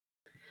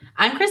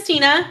I'm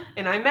Kristina.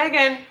 And I'm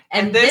Megan.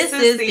 And this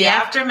is the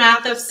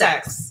Aftermath of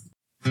Sex.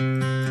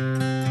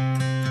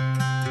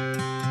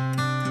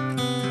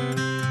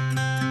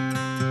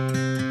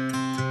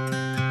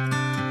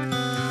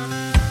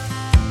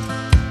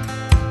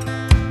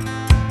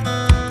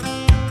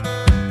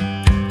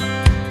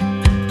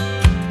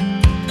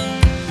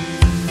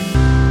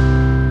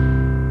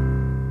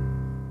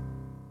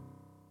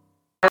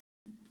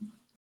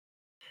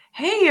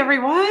 Hey,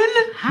 everyone.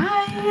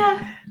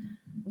 Hi.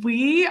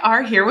 We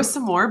are here with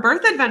some more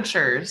birth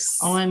adventures.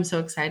 Oh, I'm so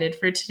excited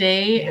for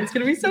today. Yeah. It's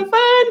going to be so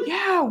fun.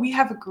 Yeah, we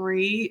have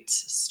great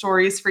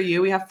stories for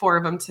you. We have 4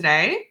 of them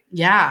today.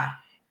 Yeah.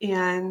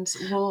 And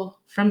we'll...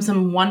 From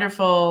some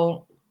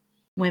wonderful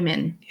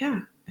women.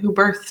 Yeah, who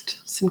birthed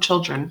some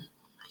children.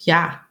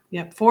 Yeah.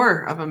 Yep,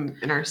 4 of them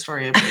in our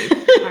story, I believe.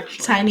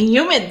 Actually. Tiny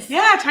humans.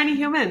 Yeah, tiny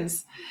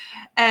humans.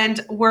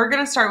 And we're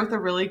going to start with a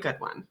really good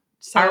one.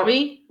 So are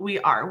we? We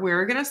are.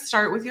 We're going to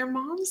start with your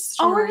mom's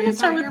story. Oh, we're going to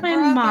start with my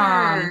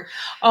mom.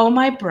 Oh,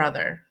 my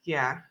brother.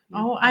 Yeah.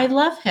 Oh, I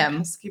love him.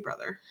 Husky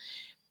brother.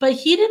 But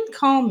he didn't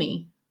call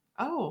me.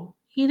 Oh.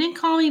 He didn't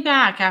call me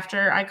back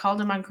after I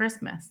called him on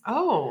Christmas.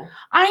 Oh.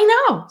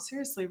 I know.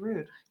 Seriously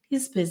rude.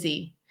 He's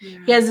busy. Yeah.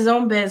 He has his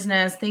own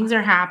business. Things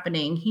are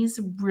happening. He's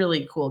a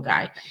really cool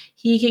guy.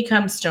 He could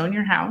come stone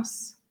your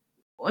house.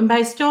 And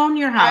by stone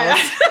your house...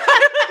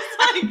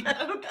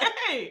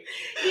 Okay.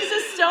 He's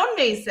a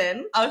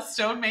stonemason. A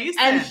stonemason.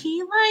 And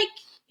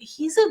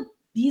he's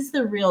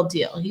the real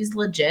deal. He's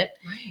legit.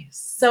 Nice.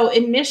 So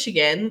in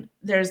Michigan,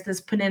 there's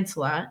this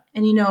peninsula.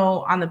 And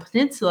on the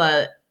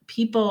peninsula,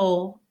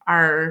 people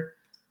are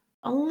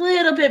a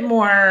little bit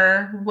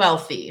more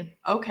wealthy.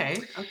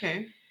 Okay.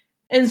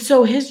 And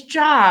so his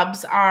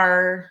jobs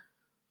are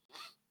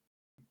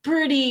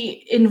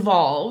pretty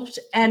involved.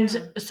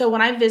 And so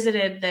when I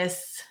visited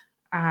this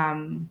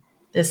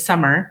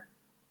summer,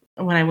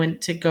 when I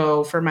went to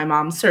go for my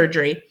mom's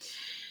surgery,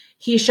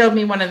 he showed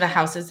me one of the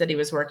houses that he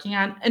was working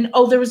on. And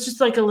there was just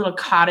like a little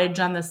cottage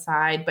on the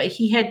side, but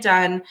he had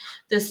done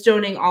the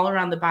stoning all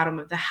around the bottom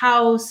of the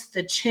house,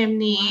 the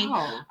chimney,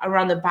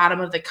 around the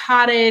bottom of the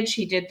cottage.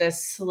 He did the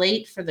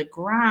slate for the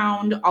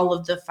ground, all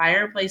of the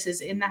fireplaces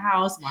in the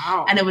house.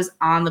 Wow. And it was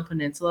on the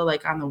peninsula,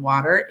 like on the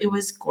water. It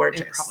was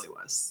gorgeous. It probably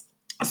was.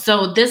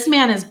 So this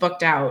man is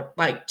booked out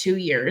like 2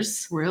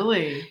 years.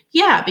 Really?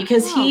 Yeah,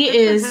 because he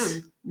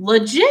is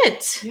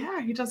legit.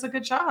 Yeah, he does a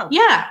good job.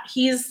 Yeah,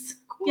 he's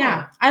cool.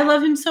 Yeah, I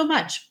love him so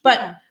much.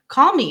 But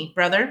call me,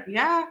 brother.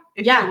 Yeah,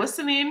 if you're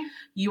listening.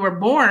 You were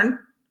born.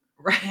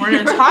 Right. We're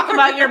going to talk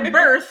about your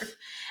birth.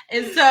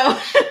 And so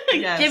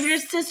give your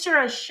sister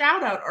a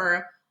shout out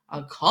or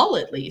a call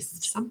at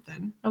least.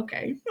 Something.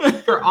 Okay.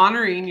 For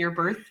honoring your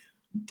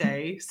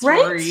birthday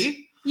story. Right?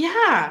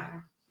 Yeah.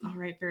 All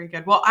right, very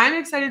good. Well, I'm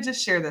excited to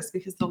share this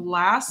because the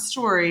last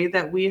story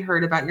that we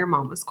heard about your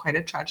mom was quite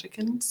a tragic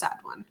and sad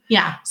one.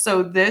 Yeah.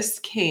 So this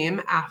came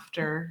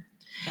after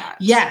that.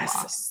 Yes.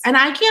 Loss. And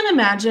I can't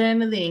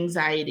imagine the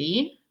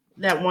anxiety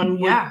that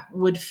one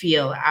would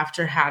feel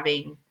after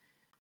having.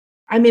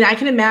 I mean, I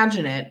can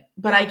imagine it,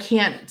 but I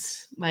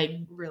can't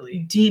really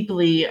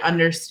deeply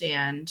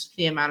understand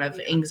the amount of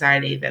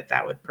anxiety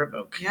that would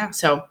provoke. Yeah.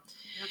 So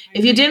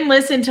if you didn't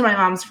listen to my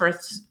mom's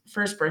first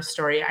birth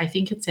story, I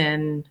think it's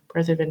in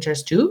Birth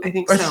Adventures 2. I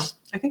think so.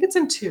 I think it's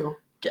in 2.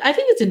 I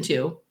think it's in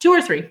 2. 2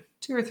 or 3.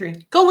 2 or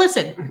 3. Go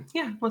listen.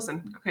 Yeah,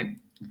 listen. Okay.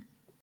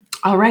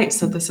 All right.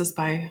 So this is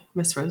by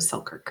Miss Rose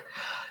Selkirk.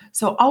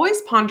 So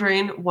always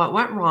pondering what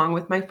went wrong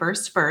with my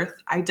first birth,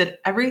 I did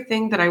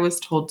everything that I was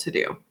told to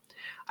do.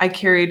 I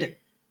carried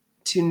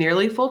to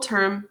nearly full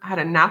term, had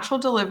a natural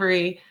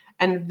delivery,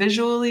 and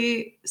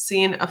visually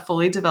seen a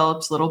fully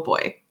developed little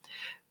boy.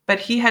 But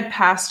he had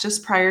passed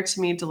just prior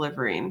to me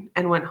delivering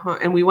and went home,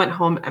 and we went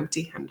home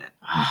empty-handed.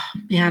 Oh,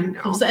 man,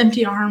 those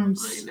empty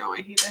arms. I know,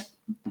 I hate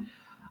it.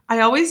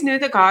 I always knew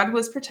that God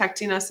was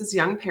protecting us as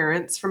young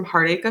parents from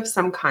heartache of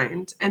some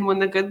kind, and when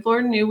the good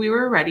Lord knew we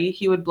were ready,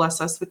 he would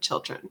bless us with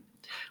children.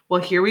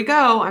 Well, here we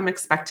go. I'm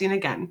expecting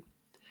again.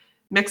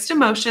 Mixed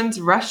emotions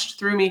rushed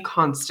through me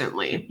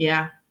constantly.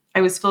 Yeah.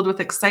 I was filled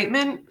with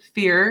excitement,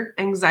 fear,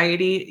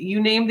 anxiety,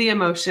 you name the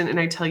emotion, and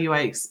I tell you I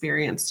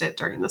experienced it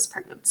during this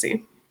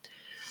pregnancy.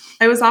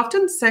 I was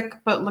often sick,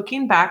 but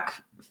looking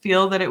back,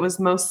 feel that it was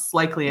most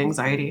likely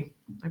anxiety.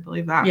 I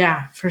believe that.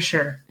 Yeah, for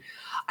sure.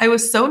 I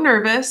was so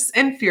nervous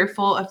and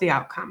fearful of the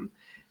outcome.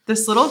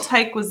 This little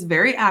tyke was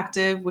very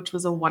active, which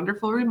was a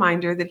wonderful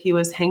reminder that he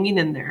was hanging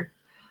in there.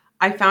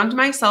 I found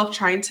myself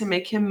trying to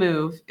make him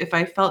move if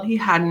I felt he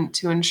hadn't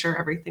to ensure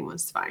everything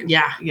was fine.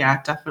 Yeah.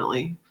 Yeah,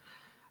 definitely.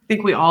 I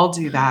think we all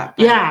do that.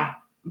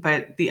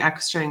 But the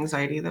extra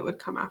anxiety that would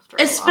come after.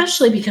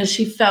 Especially because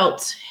she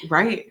felt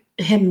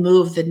him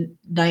move the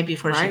night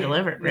before she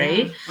delivered,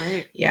 right? Yeah,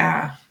 right.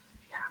 Yeah.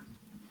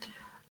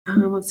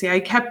 Let's see. I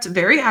kept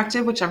very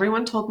active, which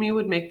everyone told me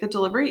would make the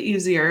delivery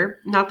easier.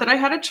 Not that I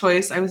had a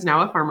choice. I was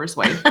now a farmer's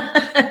wife.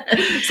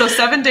 So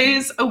 7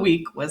 days a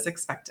week was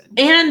expected.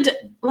 And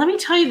let me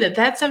tell you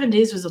that 7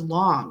 days was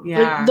long.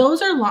 Yeah. Like,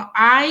 those are long.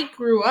 I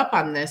grew up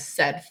on this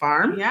said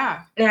farm.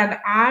 Yeah. And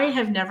I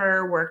have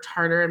never worked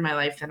harder in my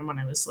life than when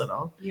I was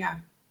little. Yeah.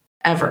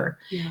 Ever.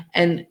 Yeah.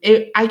 And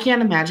I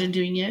can't imagine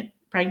doing it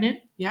pregnant.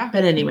 Yeah.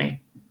 But anyway.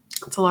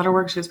 It's a lot of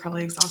work. She was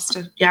probably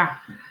exhausted. Yeah.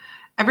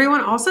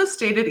 Everyone also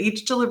stated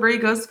each delivery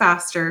goes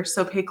faster,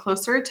 so pay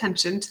closer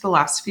attention to the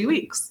last few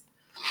weeks.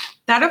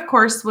 That, of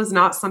course, was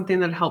not something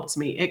that helped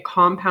me. It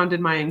compounded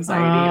my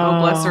anxiety. Oh,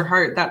 bless her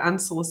heart. That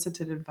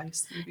unsolicited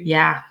advice. Maybe.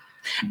 Yeah.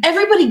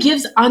 Everybody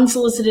gives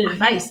unsolicited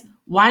advice.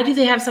 Why do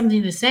they have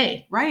something to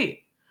say? Right.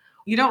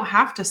 You don't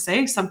have to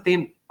say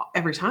something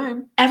every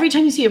time. Every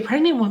time you see a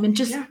pregnant woman,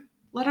 just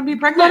let them be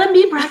pregnant. Let them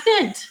be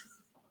pregnant.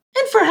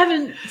 And for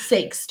heaven's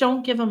sakes,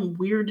 don't give them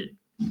weird.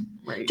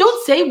 Right.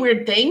 Don't say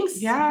weird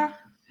things. Yeah.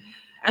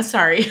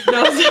 Sorry.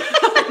 No,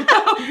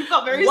 you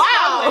felt very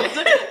solid.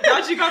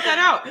 Glad you got that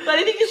out. But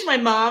I think it's my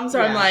mom, so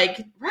I'm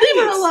like, right.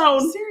 Leave her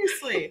alone.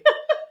 Seriously.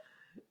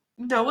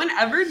 No one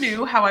ever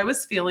knew how I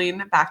was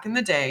feeling back in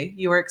the day.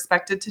 You were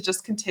expected to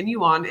just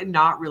continue on and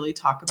not really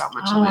talk about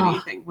much of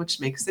anything, which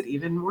makes it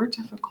even more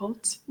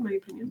difficult, in my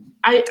opinion.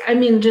 I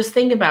mean, just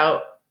think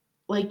about,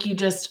 like,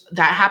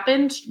 that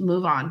happened,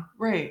 move on.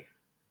 Right.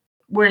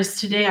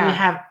 Whereas today we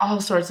have all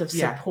sorts of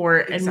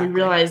support, and we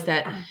realize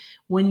that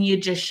when you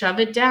just shove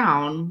it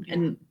down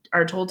and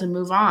are told to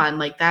move on,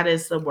 like, that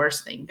is the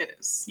worst thing. It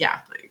is.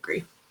 Yeah. I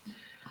agree.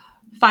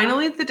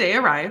 Finally, the day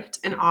arrived,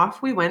 and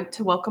off we went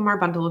to welcome our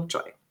bundle of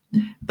joy.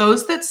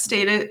 Those that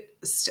stayed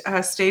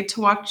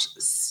to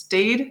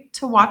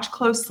watch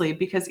closely,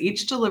 because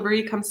each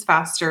delivery comes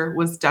faster,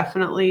 was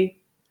definitely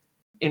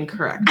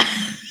incorrect.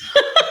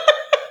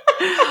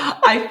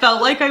 I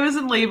felt like I was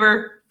in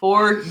labor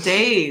for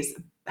days.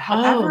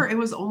 However, it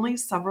was only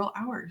several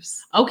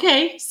hours.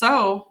 Okay.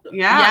 So,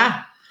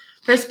 yeah.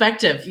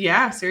 Perspective.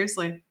 Yeah,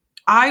 seriously.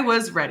 I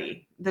was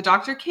ready. The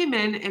doctor came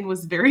in and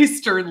was very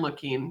stern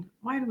looking.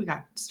 Why do we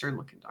got stern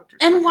looking doctors?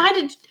 And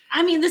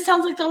this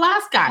sounds like the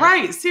last guy.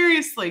 Right.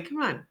 Seriously.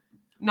 Come on.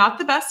 Not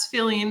the best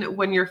feeling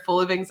when you're full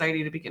of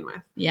anxiety to begin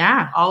with.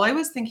 Yeah. All I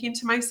was thinking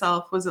to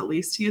myself was, at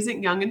least he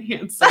isn't young and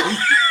handsome.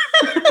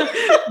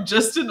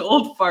 Just an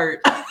old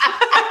fart.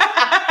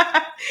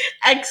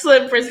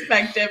 Excellent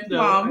perspective,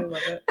 Mom. I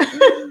love it.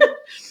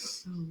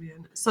 Oh,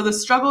 man. So the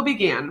struggle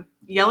began.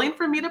 Yelling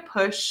for me to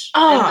push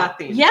and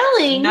nothing.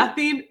 Yelling?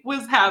 Nothing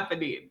was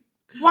happening.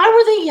 Why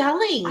were they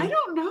yelling? I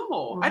don't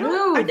know.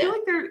 Rude. I feel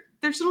like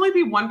there should only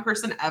be one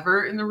person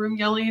ever in the room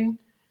yelling,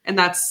 and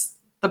that's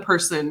the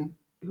person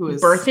who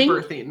is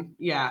birthing.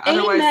 Yeah.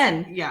 Otherwise,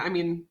 Amen. Yeah. I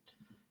mean,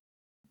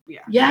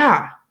 yeah.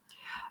 Yeah.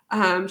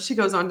 She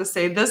goes on to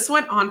say, this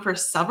went on for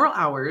several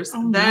hours.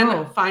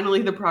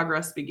 Finally the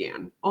progress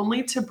began,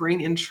 only to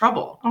bring in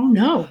trouble. Oh,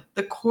 no.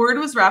 The cord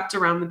was wrapped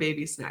around the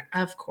baby's neck.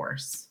 Of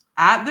course.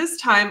 At this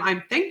time,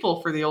 I'm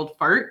thankful for the old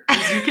fart.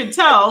 As you can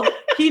tell,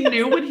 he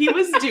knew what he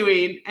was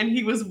doing, and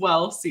he was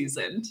well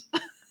seasoned.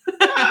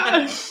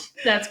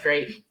 That's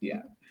great.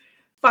 Yeah.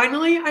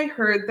 Finally, I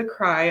heard the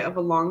cry of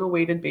a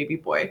long-awaited baby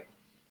boy.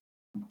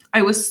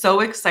 I was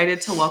so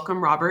excited to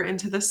welcome Robert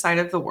into this side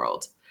of the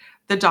world.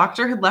 The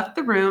doctor had left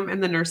the room,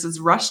 and the nurses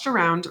rushed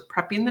around,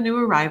 prepping the new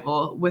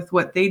arrival with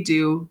what they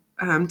do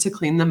to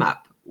clean them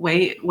up,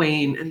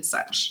 weighing and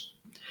such.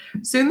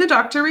 Soon the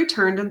doctor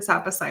returned and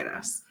sat beside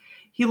us.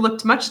 He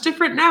looked much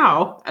different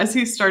now, as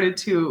he started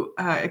to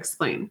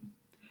explain.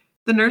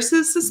 The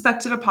nurses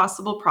suspected a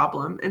possible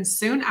problem, and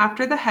soon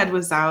after the head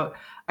was out,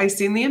 I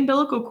seen the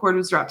umbilical cord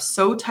was wrapped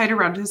so tight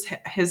around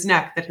his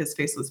neck that his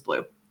face was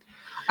blue.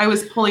 I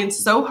was pulling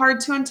so hard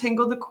to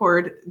untangle the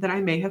cord that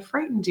I may have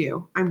frightened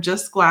you. I'm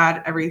just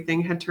glad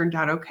everything had turned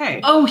out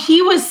okay. Oh,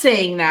 he was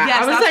saying that.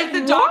 Yes, I was that's what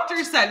the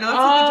doctor said. No, that's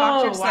what the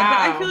doctor said. But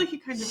I feel like he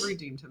kind of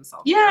redeemed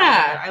himself.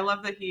 Yeah. I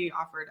love that he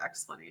offered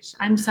explanation.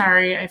 I'm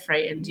sorry I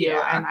frightened you,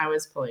 and I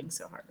was pulling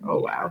so hard. Oh,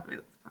 wow.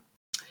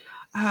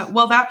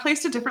 Well, that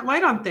placed a different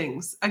light on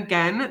things.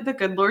 Again, the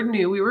good Lord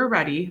knew we were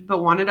ready,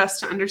 but wanted us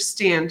to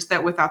understand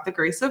that without the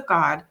grace of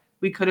God,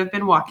 we could have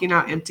been walking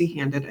out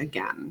empty-handed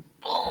again.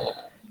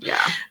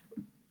 Yeah.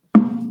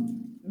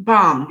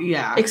 Bomb.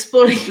 Yeah.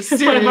 Exploding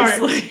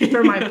Seriously.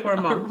 for my poor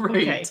mom.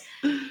 Right.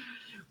 Okay.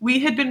 We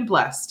had been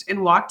blessed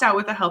and walked out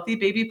with a healthy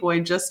baby boy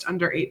just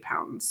under 8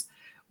 pounds.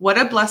 What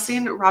a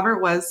blessing Robert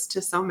was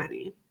to so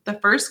many. The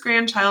first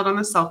grandchild on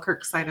the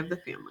Selkirk side of the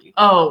family.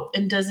 Oh,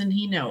 and doesn't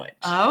he know it?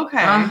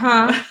 Okay.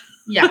 Uh-huh.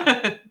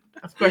 Yeah.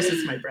 Of course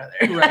it's my brother.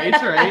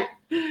 Right.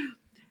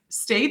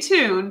 Stay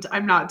tuned.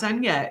 I'm not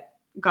done yet.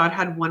 God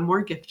had one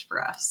more gift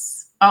for us.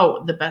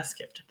 Oh, the best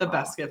gift. The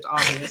best gift,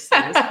 obviously,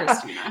 is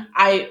Kristina.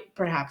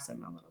 Perhaps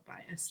I'm a little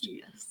biased.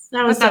 Yes.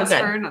 That was that's so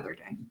good. For another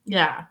day.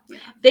 Yeah.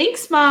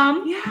 Thanks,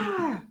 Mom.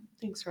 Yeah.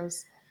 Thanks,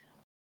 Rose.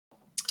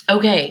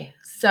 Okay.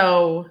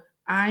 So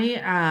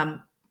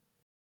I'm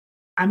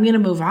going to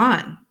move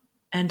on.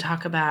 and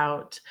talk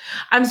about,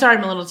 I'm sorry,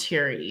 I'm a little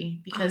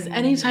teary because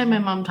anytime my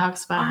mom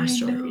talks about her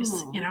stories,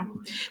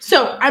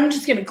 So I'm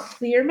just going to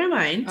clear my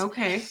mind.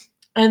 Okay.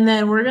 And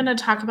then we're going to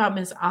talk about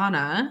Miss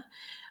Anna.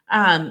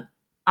 Anna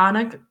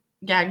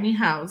Gagney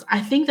House. I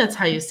think that's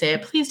how you say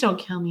it. Please don't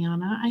kill me,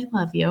 Anna. I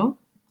love you.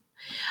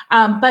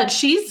 But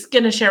she's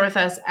going to share with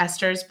us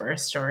Esther's birth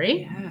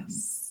story.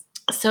 Yes.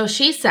 So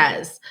she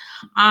says,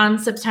 on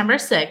September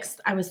 6th,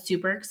 I was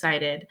super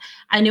excited.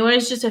 I knew I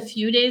was just a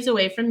few days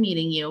away from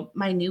meeting you,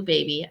 my new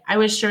baby. I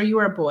was sure you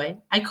were a boy.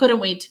 I couldn't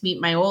wait to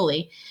meet my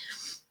Oli.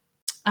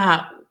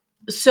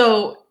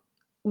 So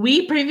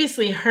we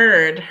previously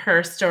heard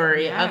her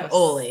story of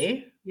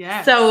Oli.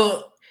 Yes.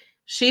 So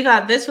she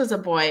thought this was a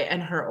boy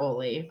and her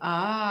Oli.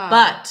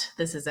 But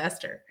this is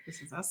Esther.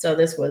 So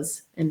this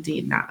was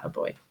indeed not a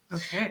boy.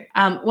 Okay.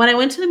 When I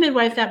went to the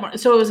midwife that morning,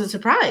 so it was a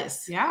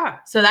surprise. Yeah.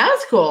 So that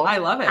was cool. I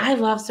love it. I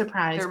love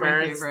surprise births. They're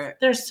my favorite.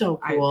 They're so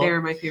cool.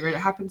 They're my favorite. It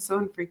happens so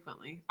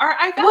infrequently.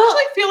 I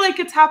actually feel like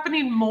it's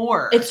happening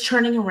more. It's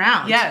turning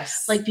around.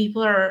 Yes. Like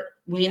people are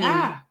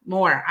weaning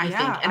more, I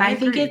think. And I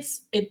think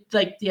it's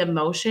like the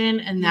emotion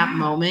in that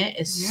moment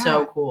is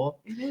so cool.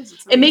 It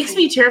is. It makes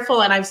me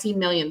tearful, and I've seen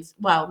millions,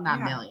 well,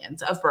 not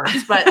millions of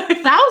births, but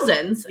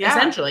thousands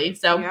essentially.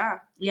 So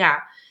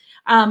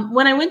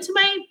when I went to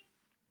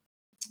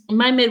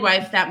my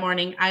midwife that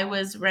morning, I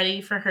was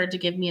ready for her to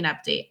give me an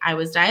update. I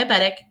was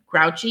diabetic,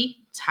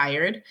 grouchy,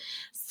 tired,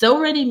 so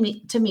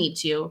ready to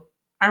meet you.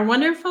 Our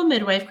wonderful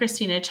midwife,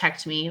 Kristina,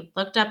 checked me,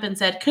 looked up and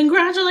said,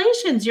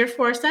 "Congratulations, you're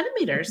 4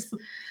 centimeters."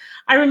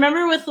 I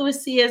remember with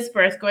Lucia's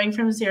birth going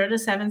from 0 to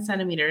 7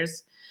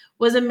 centimeters,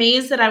 was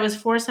amazed that I was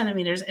 4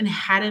 centimeters and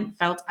hadn't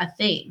felt a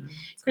thing.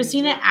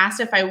 Kristina asked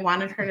if I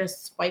wanted her to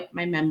swipe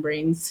my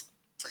membranes,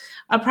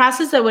 a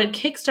process that would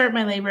kickstart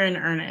my labor in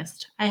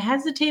earnest. I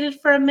hesitated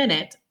for a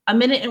minute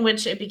in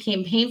which it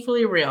became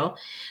painfully real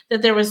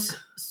that there was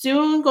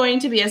soon going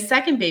to be a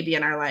second baby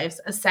in our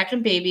lives, a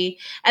second baby.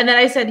 And then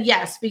I said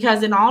yes,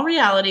 because in all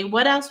reality,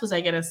 what else was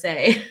I going to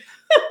say?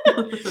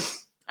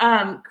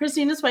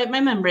 Kristina swiped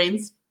my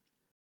membranes,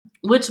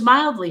 which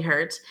mildly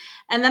hurt.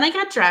 And then I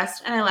got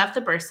dressed and I left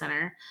the birth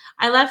center.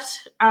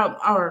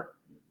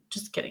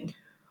 Just kidding.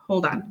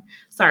 Hold on.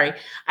 Sorry.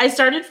 I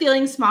started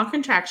feeling small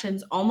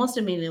contractions almost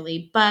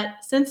immediately,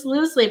 but since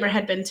Lou's labor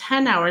had been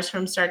 10 hours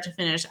from start to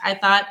finish, I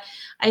thought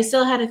I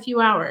still had a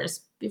few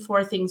hours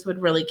before things would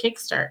really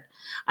kickstart.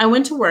 I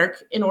went to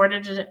work in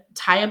order to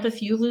tie up a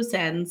few loose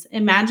ends.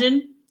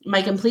 Imagine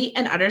my complete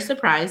and utter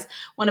surprise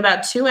when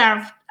about 2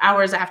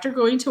 hours after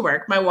going to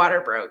work, my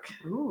water broke.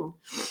 Ooh,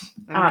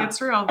 that gets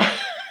real.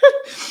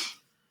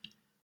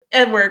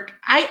 At work,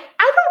 I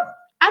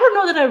don't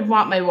know that I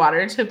want my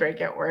water to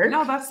break at work.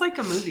 No, that's like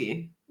a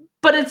movie.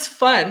 But it's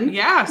fun.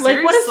 Yeah, seriously.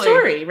 Like, what a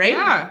story, right?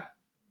 Yeah.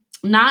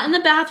 Not in the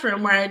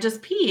bathroom where I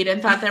just peed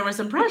and thought there was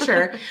some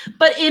pressure,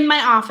 but in my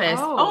office.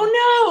 Oh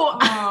no.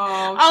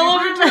 All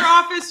over her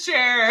office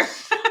chair.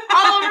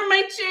 All over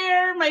my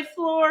chair, my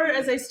floor,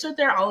 as I stood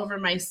there, all over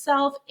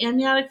myself,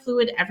 amniotic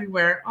fluid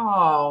everywhere.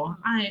 But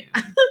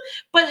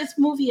it's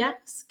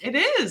movie-esque. It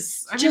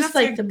is. I mean, just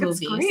like the movies.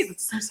 That's great.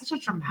 It's such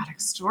a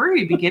dramatic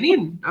story,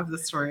 beginning of the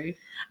story.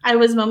 I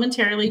was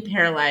momentarily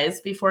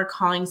paralyzed before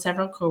calling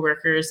several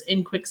coworkers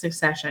in quick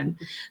succession.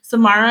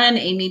 Samara and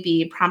Amy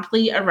B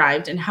promptly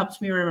arrived and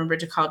helped me remember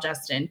to call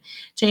Justin,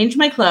 change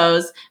my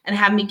clothes, and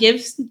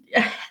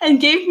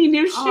gave me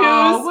new shoes.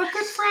 Oh, what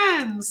good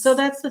friends. So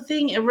that's the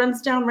thing. It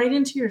runs down right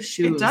into your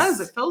shoes. It does.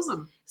 It fills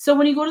them. So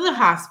when you go to the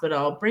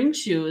hospital, bring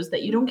shoes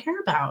that you don't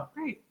care about.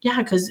 Right.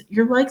 Yeah, because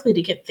you're likely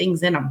to get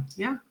things in them.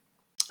 Yeah.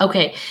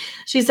 Okay.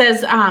 She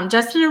says,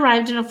 Justin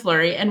arrived in a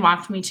flurry and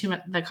walked me to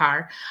the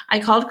car. I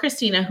called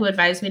Kristina, who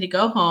advised me to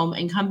go home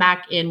and come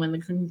back in when the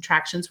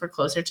contractions were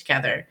closer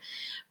together.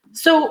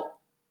 So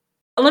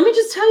let me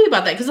just tell you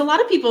about that, because a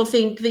lot of people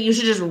think that you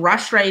should just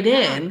rush right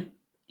in.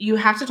 You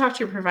have to talk to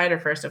your provider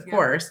first, of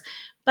course.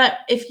 But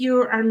if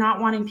you are not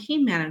wanting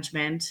pain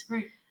management,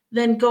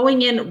 then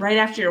going in right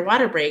after your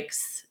water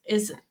breaks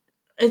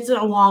it's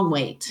a long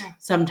wait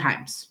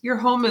sometimes. Your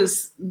home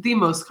is the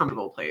most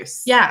comfortable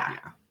place. Yeah.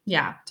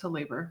 To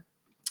labor.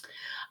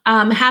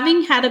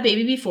 Having had a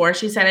baby before,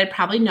 she said I'd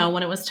probably know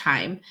when it was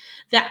time.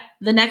 That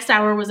the next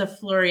hour was a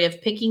flurry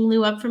of picking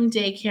Lou up from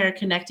daycare,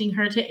 connecting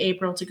her to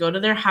April to go to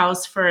their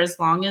house for as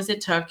long as it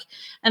took,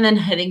 and then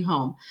heading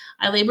home.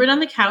 I labored on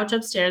the couch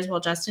upstairs while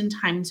Justin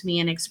timed me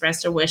and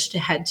expressed a wish to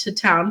head to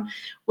town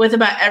with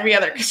about every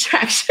other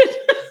contraction.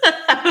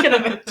 I can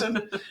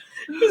imagine.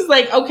 He's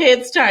like, okay,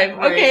 it's time.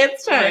 Okay,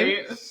 it's time.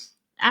 Right.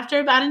 After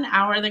about an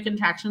hour, the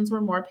contractions were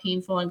more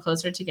painful and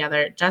closer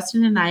together.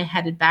 Justin and I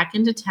headed back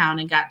into town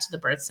and got to the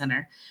birth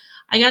center.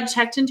 I got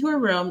checked into a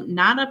room,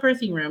 not a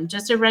birthing room,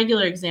 just a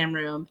regular exam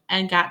room,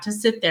 and got to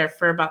sit there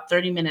for about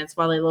 30 minutes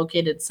while they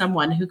located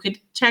someone who could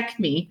check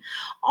me.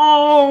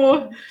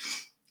 Oh,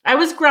 I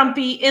was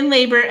grumpy, in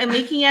labor, and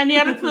leaking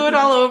amniotic fluid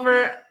all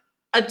over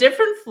a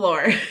different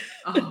floor.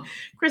 Oh.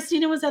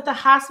 Kristina was at the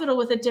hospital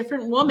with a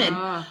different woman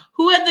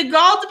who had the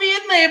gall to be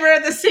in labor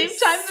at the same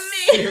time as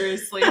me.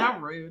 Seriously, how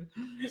rude.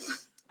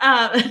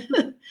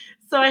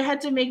 So I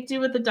had to make do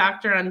with the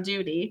doctor on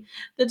duty.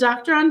 The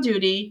doctor on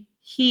duty,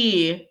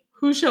 he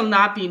who shall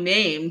not be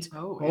named.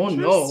 Oh,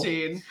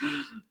 interesting.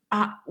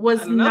 No.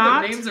 Was I don't know,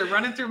 not the names are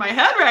running through my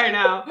head right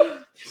now.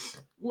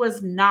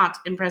 was not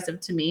impressive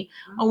to me.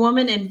 A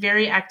woman in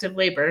very active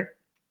labor.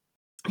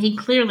 He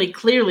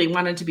clearly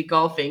wanted to be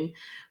golfing.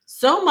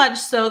 So much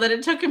so that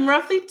it took him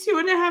roughly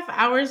 2.5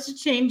 hours to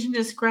change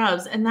into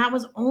scrubs. And that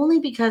was only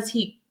because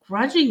he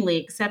grudgingly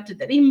accepted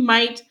that he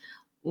might,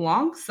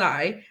 long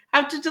sigh,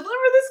 have to deliver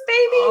this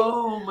baby.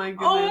 Oh my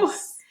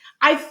goodness.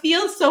 I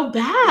feel so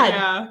bad.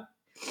 Yeah.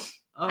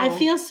 Oh. I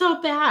feel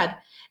so bad.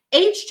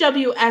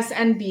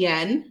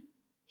 HWSNBN,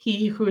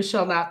 he who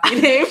shall not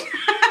be named,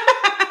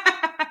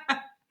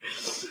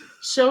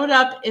 showed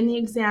up in the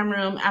exam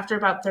room after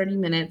about 30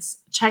 minutes,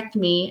 checked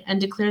me, and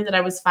declared that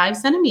I was 5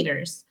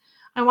 centimeters.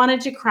 I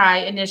wanted to cry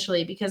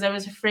initially because I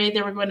was afraid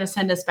they were going to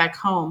send us back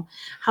home.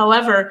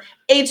 However,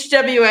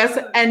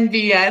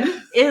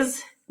 HWSNBN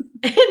is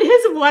in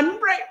his one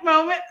bright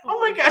moment. Oh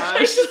my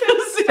gosh. I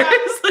seriously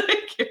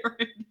can't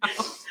right now.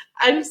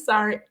 I'm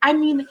sorry. I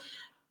mean,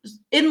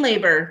 in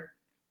labor,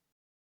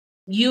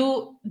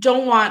 you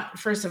don't want,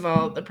 first of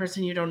all, the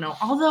person you don't know.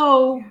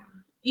 Although,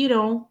 you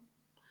know,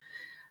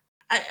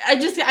 I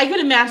could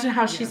imagine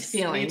how she's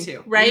feeling. Me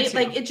too. Right? Me too.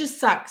 Like, it just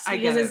sucks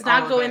because it's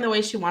not going the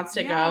way she wants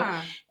to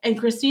go. And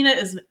Kristina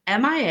is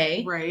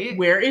MIA. Right.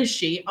 Where is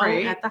she?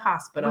 Right. Oh, at the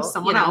hospital. With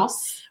someone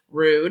else.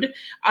 Rude.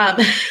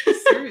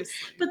 Seriously.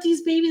 But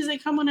these babies, they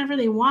come whenever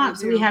they want.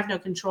 So we have no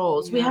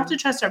controls. Yeah. We have to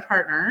trust our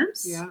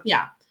partners.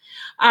 Yeah.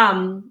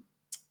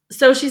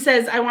 So she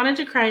says, I wanted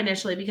to cry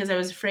initially because I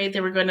was afraid they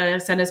were going to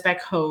send us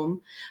back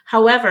home.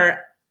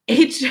 However,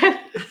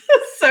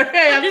 sorry,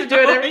 I have to do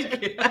it every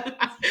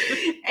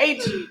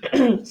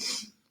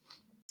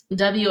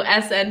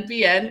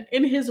HWSNBN,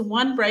 in his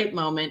one bright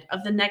moment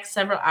of the next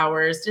several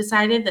hours,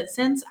 decided that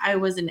since I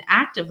was in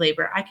active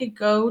labor, I could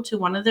go to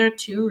one of their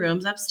 2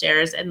 rooms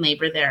upstairs and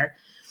labor there.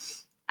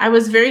 I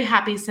was very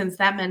happy since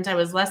that meant I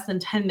was less than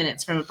 10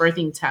 minutes from a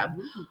birthing tub,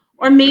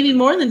 or maybe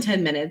more than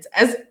 10 minutes,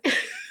 as...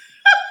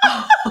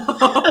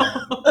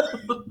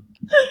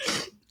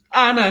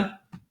 Anna,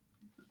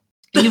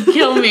 you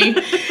kill me.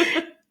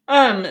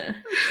 I'm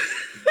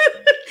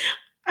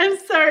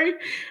sorry.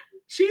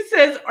 She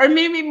says, or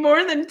maybe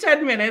more than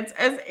 10 minutes,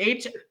 as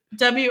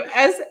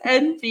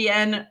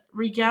HWSNBN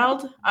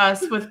regaled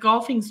us with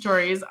golfing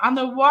stories on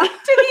the walk to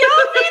the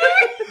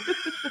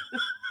elevator.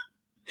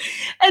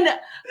 And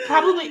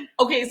probably,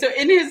 okay, so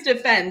in his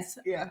defense,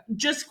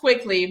 just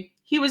quickly,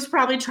 he was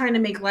probably trying to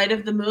make light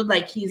of the mood,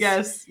 like he's...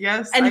 Yes.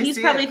 And he's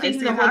probably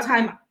thinking the whole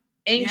time,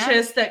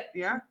 anxious that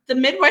the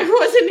midwife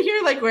wasn't here,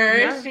 like, where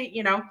is she,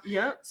 you know?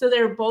 Yeah. So they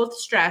were both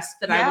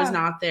stressed that I was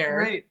not there.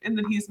 Right. And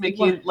then he's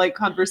making, like,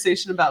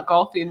 conversation about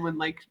golfing when,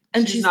 like,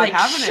 and she's not like,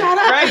 having shut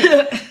it.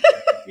 Up. Right.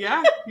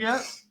 Yeah.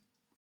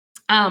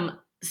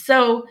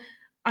 So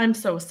I'm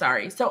so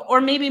sorry. So,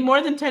 or maybe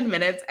more than 10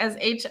 minutes, as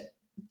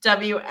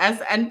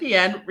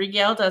HWSNBN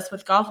regaled us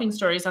with golfing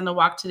stories on the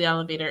walk to the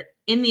elevator,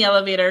 in the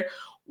elevator,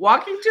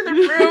 walking to the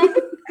room,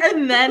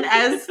 and then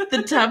as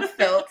the tub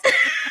filled.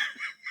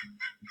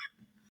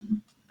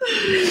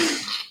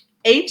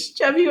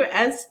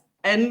 HWSNBN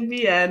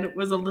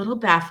was a little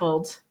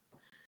baffled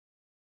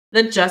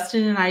that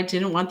Justin and I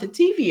didn't want the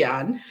TV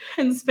on,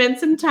 and spent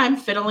some time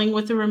fiddling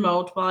with the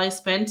remote while I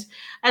spent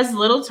as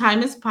little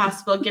time as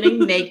possible getting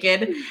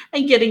naked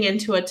and getting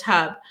into a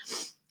tub.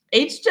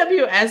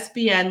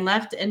 HWSBN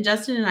left and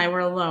Justin and I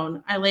were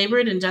alone. I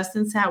labored and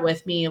Justin sat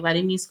with me,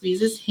 letting me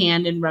squeeze his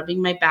hand and rubbing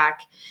my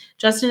back.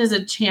 Justin is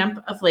a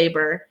champ of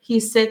labor. He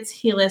sits,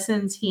 he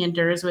listens, he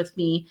endures with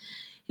me.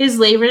 His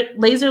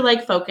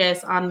laser-like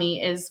focus on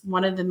me is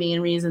one of the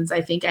main reasons I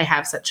think I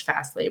have such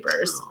fast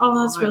labors.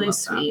 Oh, that's really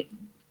sweet.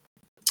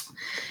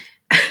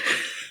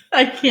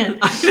 I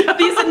can't.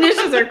 These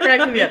initials are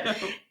cracking me up.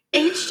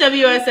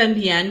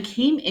 HWSNBN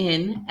came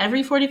in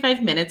every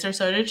 45 minutes or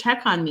so to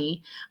check on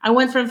me. I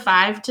went from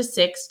 5 to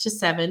 6 to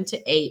 7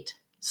 to 8,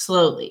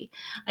 slowly.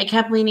 I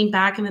kept leaning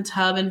back in the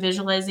tub and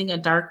visualizing a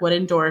dark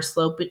wooden door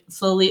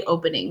slowly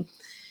opening.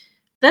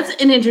 That's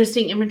an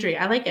interesting imagery.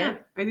 I like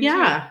it.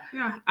 Yeah.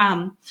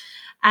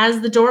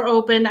 As the door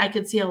opened, I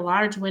could see a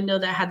large window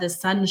that had the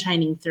sun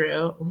shining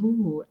through.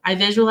 Ooh, I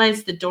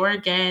visualized the door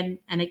again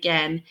and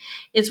again.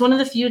 It's one of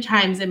the few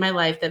times in my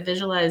life that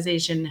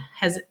visualization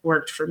has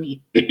worked for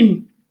me.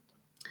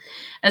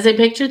 As I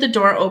pictured the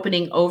door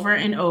opening over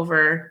and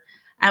over,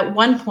 at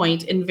one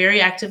point in very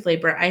active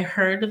labor, I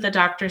heard the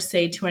doctor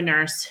say to a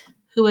nurse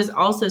who was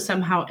also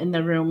somehow in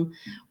the room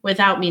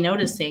without me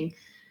noticing,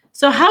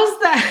 "So how's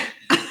that?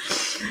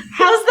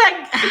 How's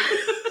that?"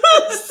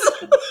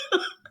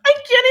 I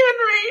can't even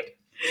read.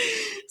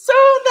 So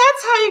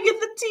that's how you get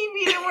the TV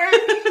to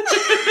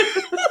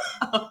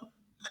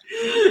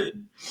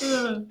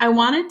work. I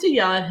wanted to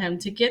yell at him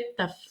to get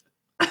the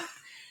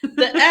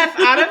F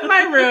out of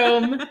my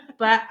room,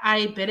 but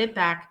I bit it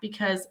back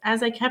because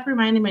as I kept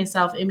reminding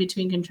myself in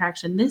between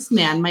contraction, this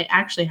man might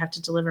actually have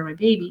to deliver my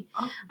baby.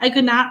 I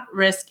could not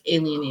risk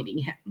alienating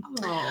him.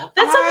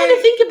 That's something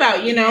to think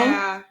about, you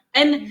know?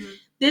 And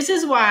This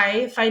is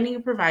why finding a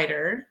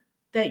provider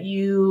that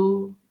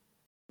you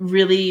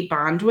really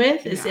bond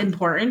with is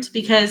important,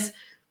 because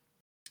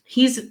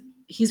he's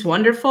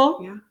wonderful.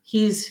 Yeah.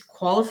 He's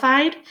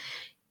qualified.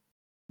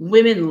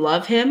 Women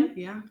love him.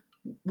 Yeah.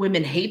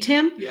 Women hate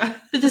him. Yeah.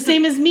 But the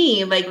same as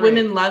me. Like, Right.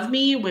 women love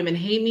me, women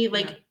hate me.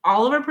 Like,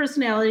 all of our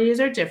personalities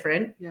are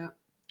different. Yeah.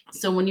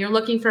 So when you're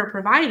looking for a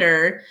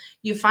provider,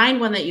 you find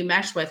one that you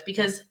mesh with,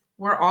 because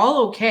we're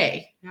all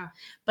okay. Yeah.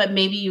 But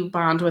maybe you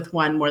bond with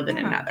one more than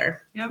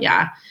another. Yep.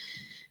 Yeah.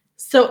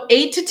 So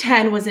 8 to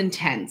 10 was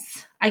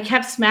intense. I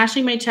kept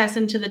smashing my chest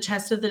into the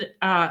chest of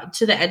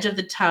to the edge of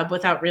the tub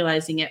without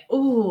realizing it.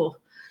 Ooh.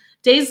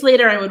 Days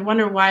later, I would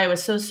wonder why I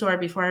was so sore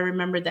before I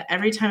remembered that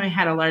every time I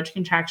had a large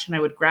contraction, I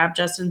would grab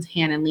Justin's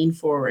hand and lean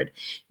forward,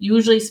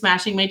 usually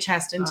smashing my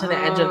chest into the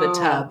edge of the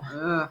tub.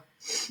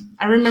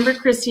 I remember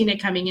Kristina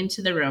coming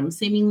into the room,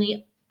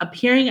 seemingly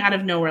appearing out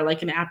of nowhere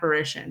like an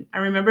apparition. I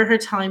remember her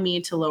telling me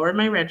to lower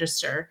my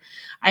register.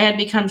 I had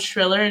become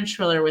shriller and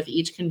shriller with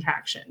each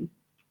contraction.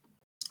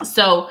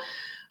 So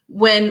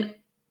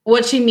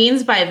what she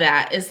means by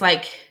that is,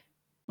 like,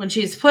 when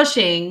she's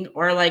pushing,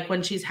 or like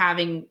when she's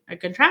having a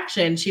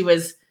contraction, she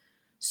was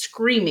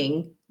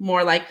screaming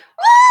more like,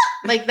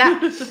 ah! Like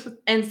that.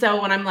 And so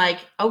when I'm like,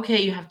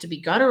 okay, you have to be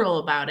guttural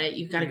about it,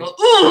 you got to go,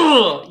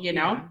 ooh,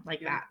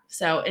 that.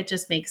 So it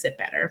just makes it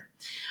better.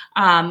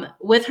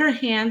 With her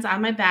hands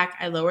on my back,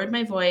 I lowered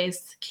my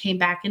voice, came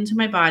back into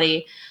my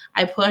body.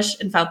 I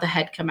pushed and felt the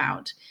head come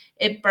out.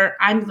 It burned.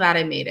 I'm glad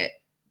I made it,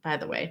 by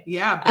the way.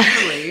 Yeah,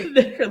 barely.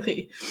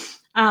 Literally.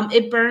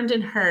 It burned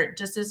and hurt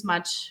just as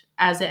much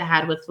as it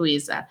had with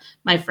Louisa,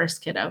 my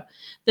first kiddo.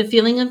 The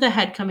feeling of the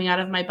head coming out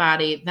of my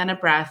body, then a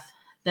breath,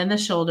 then the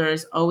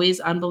shoulders, always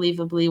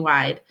unbelievably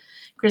wide.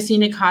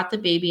 Kristina caught the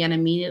baby, and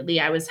immediately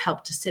I was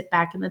helped to sit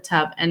back in the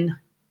tub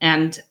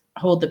and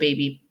hold the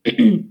baby.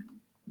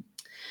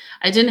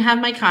 I didn't have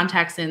my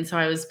contacts in, so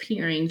I was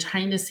peering,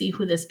 trying to see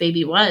who this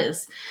baby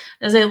was.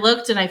 As I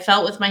looked and I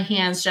felt with my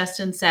hands,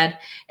 Justin said,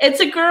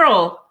 "It's a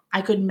girl."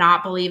 I could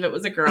not believe it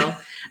was a girl.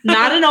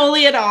 Not an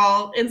Oli at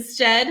all.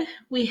 Instead,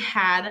 we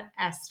had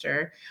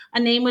Esther, a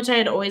name which I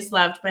had always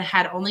loved, but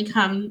had only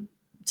come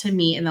to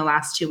me in the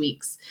last 2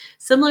 weeks.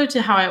 Similar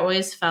to how I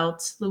always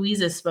felt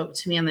Louisa spoke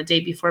to me on the day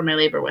before my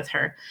labor with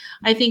her.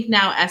 I think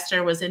now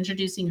Esther was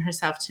introducing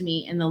herself to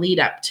me in the lead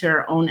up to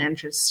her own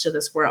entrance to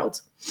this world.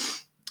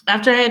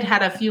 After I had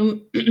had a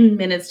few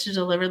minutes to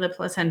deliver the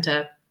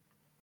placenta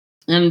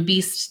and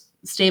be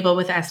stable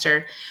with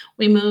Esther,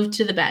 we moved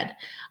to the bed.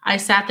 I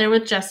sat there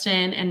with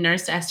Justin and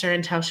nursed Esther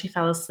until she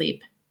fell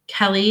asleep.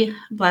 Kelly,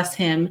 bless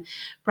him,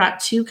 brought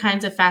 2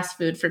 kinds of fast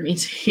food for me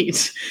to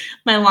eat,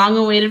 my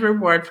long-awaited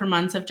reward for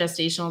months of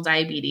gestational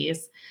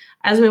diabetes.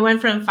 As we went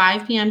from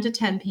 5 p.m. to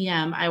 10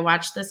 p.m., I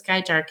watched the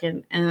sky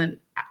darken, and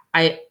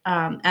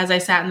as I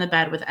sat in the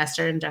bed with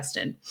Esther and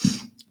Justin.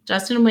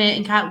 Justin went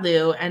and got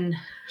Lou, and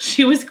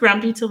she was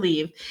grumpy to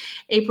leave,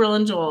 April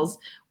and Joel's,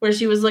 where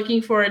she was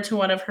looking forward to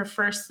one of her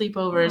first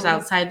sleepovers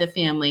outside the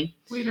family.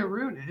 Way to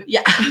ruin it.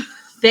 Yeah.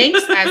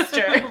 Thanks,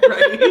 Esther.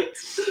 Right.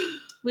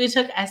 We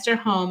took Esther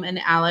home, and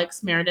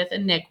Alex, Meredith,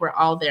 and Nick were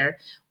all there,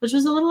 which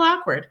was a little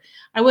awkward.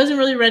 I wasn't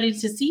really ready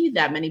to see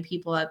that many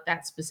people at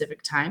that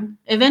specific time.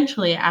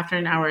 Eventually, after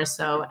an hour or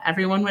so,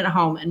 everyone went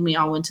home, and we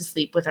all went to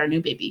sleep with our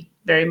new baby,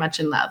 very much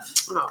in love.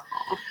 Oh,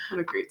 what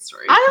a great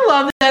story. I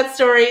love that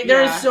story.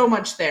 There's so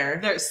much there.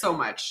 There's so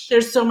much.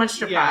 There's so much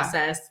to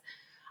process.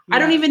 Yeah. I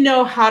don't even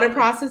know how to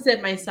process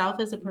it myself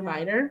as a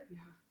provider.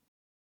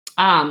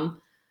 Yeah.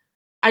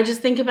 I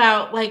just think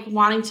about, like,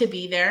 wanting to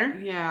be there,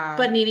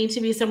 but needing to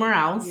be somewhere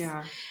else,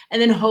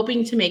 and then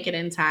hoping to make it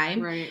in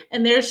time. Right.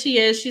 And there she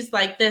is. She's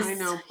like this,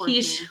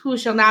 who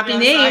shall not be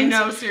named. I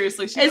know,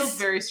 seriously. She feels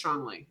very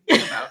strongly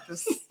about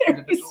this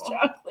individual.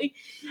 Strongly.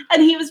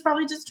 And he was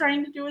probably just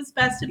trying to do his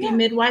best to be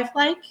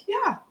midwife-like.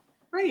 Yeah.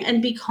 Right.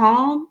 And be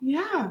calm.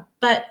 Yeah.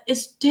 But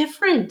it's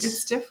different.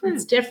 It's different.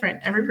 It's different.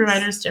 Every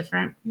provider is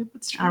different. Yep,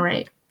 it's true. All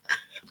right.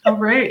 All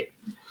right.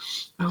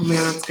 Oh,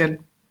 man, that's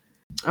good.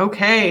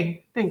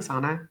 Okay. Thanks,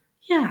 Anna.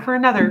 Yeah. For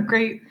another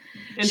great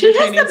She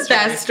has the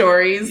best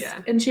stories,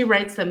 and she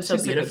writes them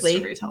so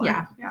beautifully.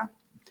 Yeah.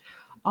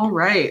 All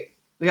right.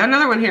 We got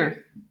another one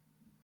here.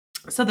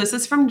 So this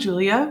is from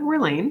Julia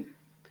Werlane.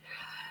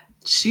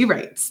 She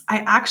writes, I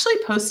actually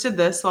posted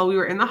this while we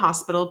were in the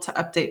hospital to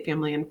update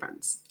family and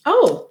friends.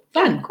 Oh,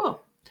 fun. Yeah,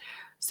 cool.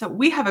 So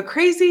we have a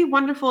crazy,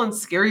 wonderful, and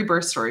scary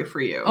birth story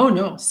for you. Oh,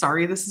 no.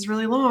 Sorry, this is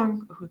really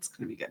long. Oh, it's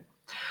going to be good.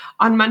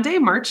 On Monday,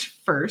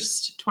 March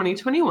 1st,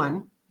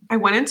 2021, I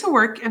went into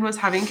work and was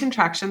having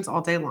contractions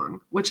all day long,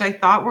 which I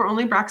thought were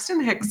only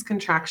Braxton Hicks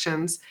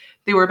contractions.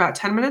 They were about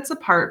 10 minutes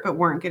apart, but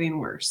weren't getting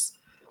worse.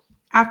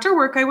 After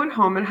work, I went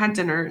home and had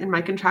dinner, and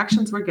my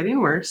contractions were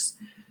getting worse.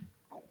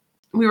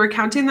 We were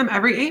counting them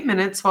every 8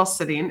 minutes while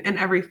sitting and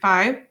every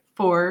 5,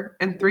 4,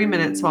 and 3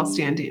 minutes while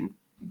standing.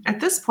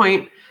 At this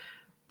point,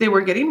 they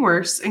were getting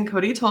worse, and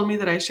Cody told me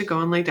that I should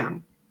go and lay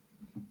down.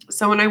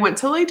 So when I went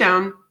to lay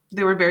down,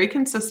 they were very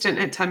consistent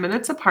at 10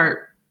 minutes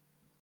apart,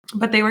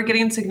 but they were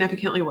getting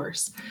significantly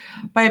worse.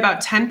 By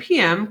about 10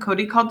 p.m.,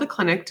 Cody called the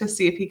clinic to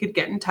see if he could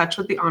get in touch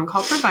with the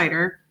on-call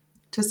provider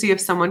to see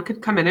if someone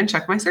could come in and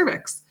check my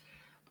cervix.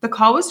 The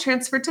call was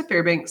transferred to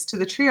Fairbanks to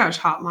the triage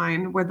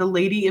hotline, where the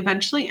lady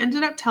eventually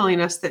ended up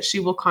telling us that she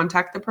will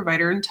contact the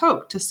provider in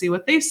Toke to see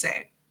what they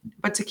say,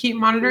 but to keep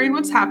monitoring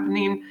what's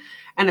happening,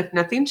 and if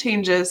nothing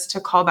changes, to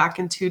call back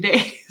in 2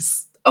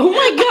 days. Oh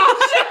my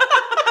gosh.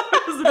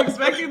 I wasn't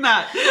expecting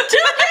that. 2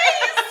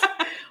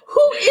 days?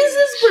 Who is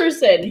this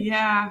person?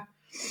 Yeah.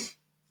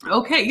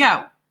 Okay,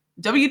 yeah.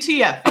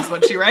 WTF is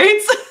what she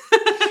writes.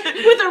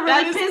 With a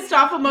really pissed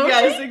off emoji?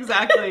 Yes,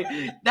 exactly.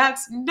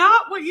 That's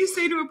not what you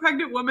say to a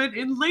pregnant woman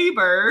in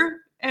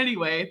labor.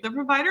 Anyway, the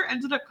provider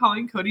ended up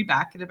calling Cody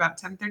back at about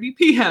 10:30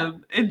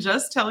 p.m. and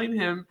just telling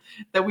him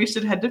that we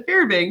should head to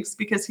Fairbanks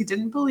because he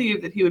didn't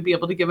believe that he would be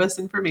able to give us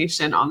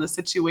information on the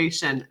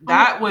situation.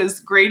 That was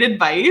great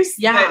advice.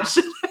 Yeah. That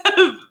should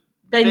have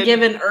been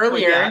given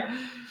earlier.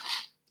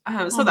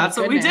 Yeah. So that's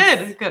what we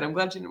did. Good. I'm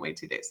glad you didn't wait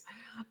 2 days.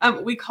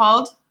 We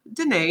called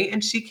Danae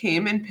and she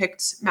came and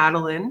picked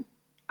Madeline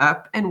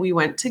up and we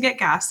went to get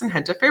gas and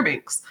head to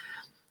Fairbanks.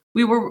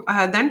 We were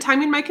then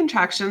timing my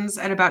contractions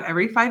at about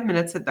every 5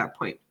 minutes at that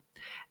point.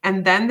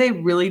 And then they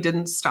really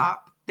didn't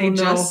stop. They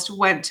just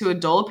went to a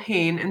dull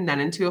pain and then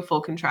into a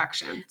full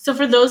contraction. So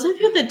for those of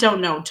you that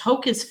don't know,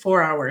 Toke is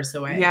 4 hours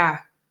away. Yeah.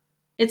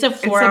 It's a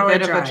 4-hour drive.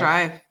 It's a bit of a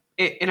drive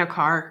in a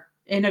car.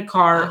 In a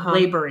car,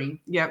 laboring.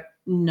 Yep.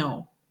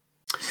 No.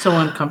 So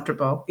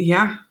uncomfortable.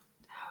 Yeah.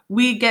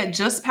 We get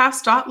just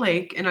past Dot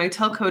Lake, and I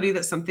tell Cody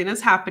that something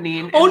is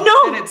happening. Oh,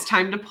 no. And it's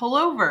time to pull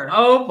over.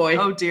 Oh, boy.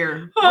 Oh,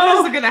 dear.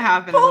 What is going to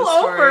happen in this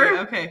story? Over.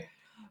 Okay.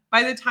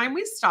 By the time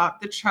we stop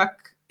the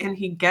truck and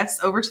he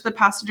gets over to the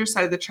passenger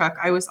side of the truck,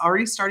 I was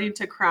already starting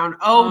to crown.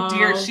 Oh,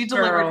 dear. She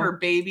delivered her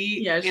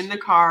baby in the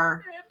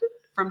car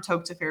from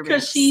Toke to Fairbanks.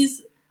 Because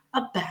she's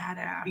a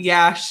badass.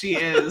 Yeah, she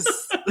is.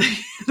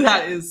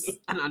 That is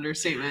an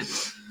understatement.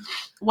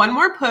 One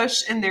more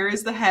push and there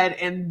is the head,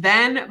 and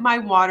then my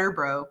water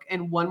broke,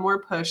 and one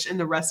more push and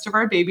the rest of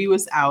our baby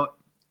was out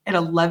at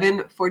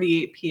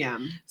 11:48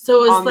 p.m. So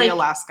it was on like the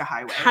Alaska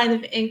Highway. Kind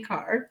of in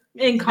car,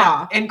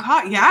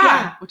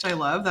 yeah, which I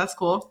love. That's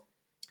cool.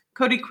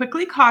 Cody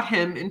quickly caught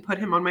him and put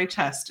him on my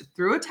chest,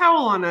 threw a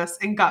towel on us,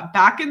 and got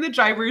back in the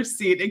driver's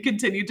seat and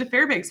continued to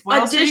Fairbanks. What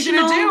else are you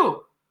going to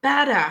do?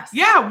 Badass.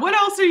 Yeah, what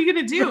else are you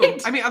going to do?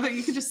 Right. I mean,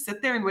 you could just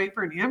sit there and wait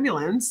for an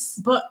ambulance.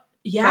 But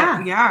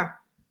yeah.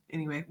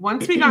 Anyway,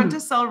 once we got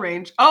into cell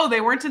range. Oh, they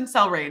weren't in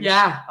cell range.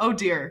 Yeah. Oh,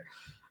 dear.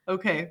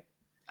 Okay.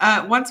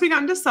 Once we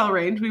got into cell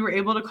range, we were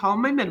able to call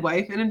my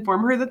midwife and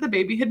inform her that the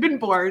baby had been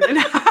born and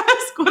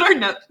ask what our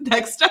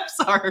next steps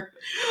are.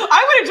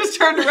 I would have just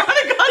turned around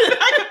and gone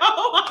back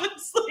home,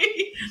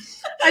 honestly.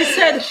 I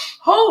said,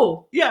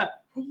 "Oh, yeah.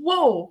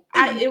 Whoa."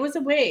 It was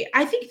away.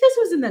 I think this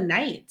was in the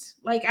night.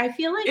 Like, I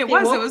feel like it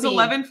was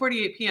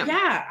 11:48 p.m.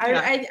 Yeah.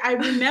 I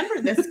remember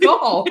this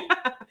call.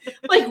 Yeah.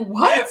 Like,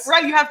 what?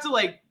 Right. You have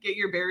to get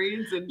your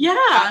bearings and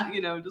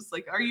just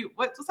like,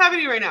 what's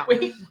happening right now?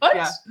 Wait, what?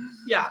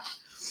 Yeah.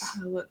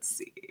 Let's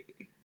see.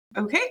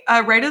 Okay.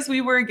 Right as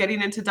we were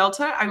getting into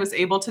Delta, I was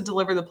able to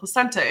deliver the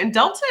placenta, and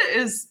Delta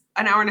is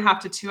an hour and a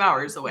half to 2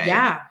 hours away.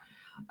 Yeah.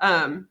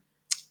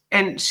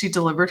 And she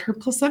delivered her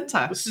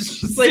placenta.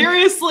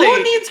 Seriously.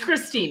 Who needs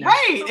Kristina?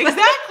 Right,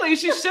 exactly.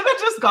 She should have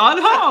just gone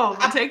home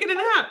and taken a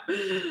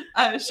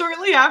nap.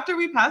 Shortly after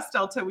we passed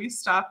Delta, we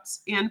stopped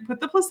and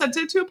put the placenta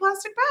into a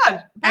plastic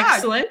bag.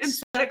 Excellent. And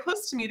set it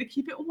close to me to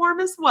keep it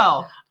warm as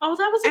well. Oh,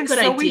 that was a good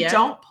idea. And so we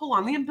don't pull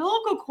on the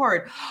umbilical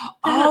cord.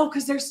 Oh,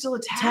 because they're still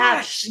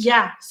attached.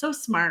 Yeah, so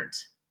smart.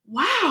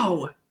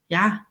 Wow.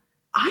 Yeah.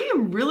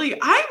 I'm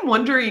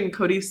wondering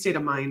Cody's state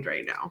of mind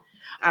right now.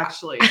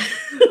 Actually,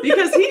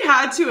 because he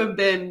had to have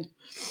been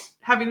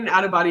having an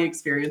out-of-body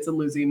experience and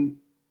losing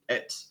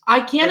it.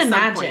 I can't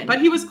imagine. But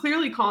he was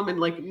clearly calm and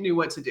knew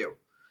what to do.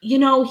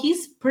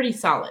 He's pretty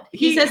solid.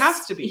 He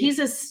has to be. He's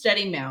a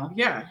steady male.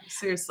 Yeah,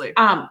 seriously.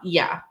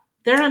 Yeah.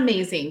 They're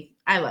amazing.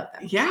 I love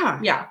them. Yeah.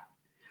 Yeah.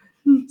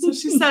 So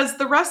she says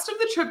the rest of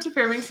the trip to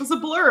Fairbanks was a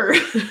blur.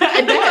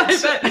 I bet.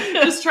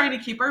 Just trying to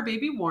keep our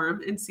baby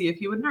warm and see if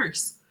he would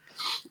nurse.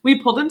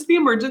 We pulled into the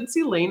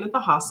emergency lane at the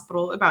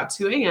hospital about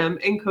 2 a.m.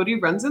 and Cody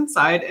runs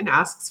inside and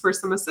asks for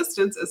some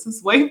assistance as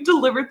his wife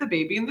delivered the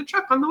baby in the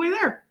truck on the way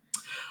there.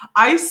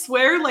 I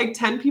swear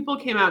 10 people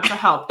came out to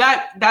help.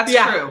 That's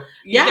true.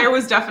 Yeah. There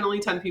was definitely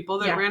 10 people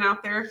that ran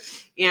out there,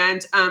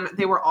 and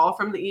they were all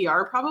from the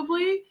ER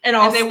probably. And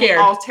all they scared.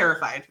 were all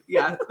terrified.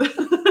 Yeah.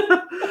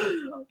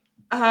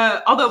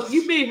 Although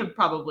you may have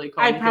probably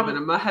called and given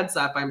them a heads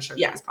up. I'm sure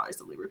there's probably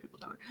some labor people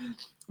down there.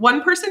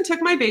 One person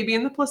took my baby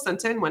and the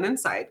placenta and went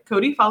inside.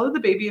 Cody followed the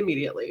baby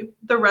immediately.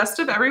 The rest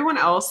of everyone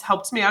else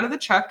helped me out of the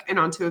truck and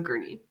onto a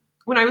gurney.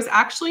 When I was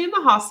actually in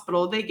the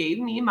hospital, they gave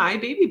me my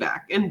baby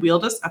back and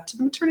wheeled us up to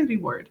the maternity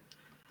ward.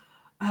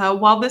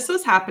 While this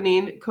was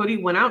happening, Cody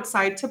went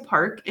outside to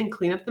park and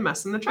clean up the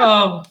mess in the truck.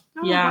 Oh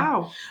yeah.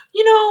 Wow.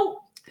 You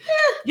know.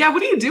 Yeah,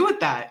 what do you do with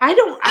that?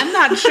 I'm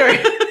not sure.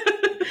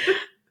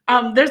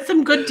 There's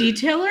some good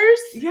detailers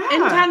in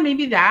town.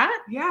 Maybe that.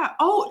 Yeah.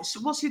 Oh,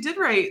 well, she did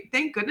write.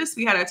 Thank goodness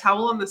we had a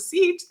towel on the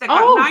seat that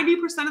got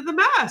 90% of the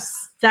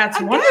mess.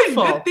 That's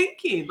wonderful. Good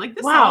thinking. Like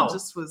this all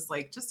just was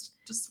like just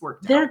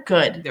worked out. They're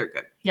good. They're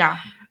good. Yeah.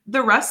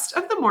 The rest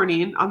of the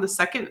morning on the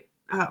second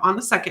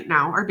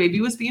now, our baby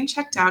was being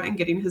checked out and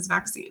getting his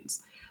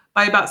vaccines.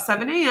 By about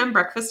 7 a.m.,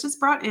 breakfast is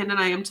brought in, and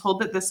I am told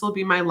that this will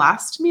be my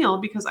last meal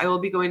because I will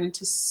be going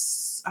into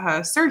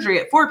surgery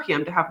at 4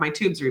 p.m. to have my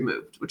tubes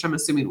removed, which I'm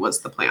assuming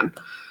was the plan.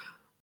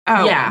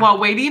 While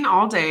waiting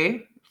all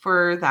day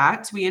for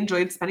that, we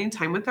enjoyed spending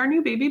time with our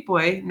new baby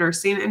boy,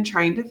 nursing and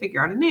trying to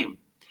figure out a name.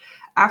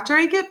 After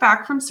I get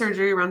back from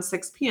surgery around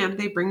 6 p.m.,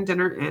 they bring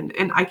dinner in,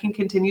 and I can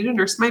continue to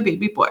nurse my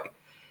baby boy.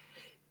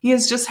 He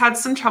has just had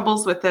some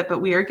troubles with it, but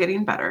we are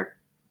getting better.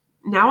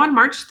 Now on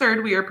March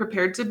 3rd, we are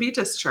prepared to be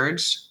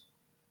discharged.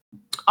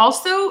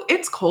 Also,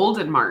 it's cold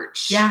in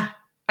March. Yeah.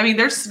 I mean,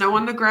 there's snow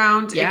on the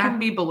ground. Yeah. It can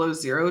be below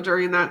 0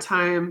 during that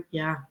time.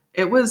 Yeah.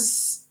 It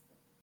was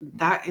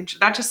that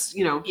just,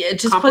 it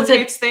just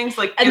complicates things.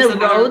 Like, and the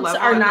roads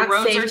are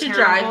not safe to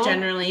drive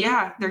generally.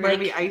 Yeah. They're going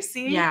to be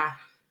icy. Yeah.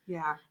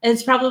 Yeah. And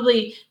it's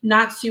probably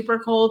not super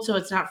cold, so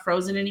it's not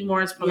frozen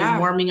anymore. It's probably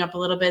warming up a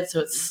little bit,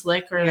 so it's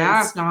slick or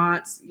it's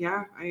not.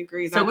 Yeah, I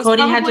agree. So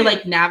Cody had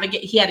to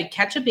navigate. He had to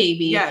catch a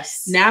baby.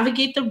 Yes.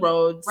 Navigate the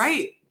roads.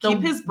 Right.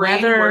 Keep his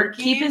brain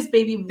working. Keep his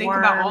baby warm. Think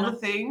about all the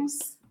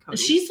things. Cody.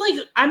 She's like,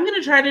 I'm going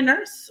to try to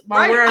nurse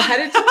while we're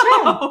headed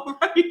to town.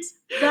 Right.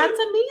 That's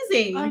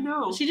amazing. I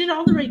know. She did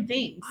all the right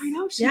things. I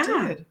know she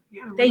did.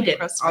 Yeah, I'm they really did.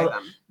 Impressed by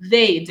them.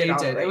 They did.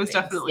 It was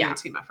definitely a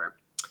team effort.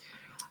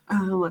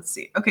 Let's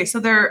see. Okay,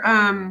 so they're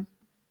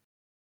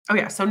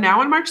so now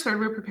on March 3rd,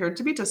 we're prepared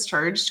to be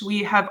discharged.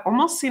 We have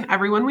almost seen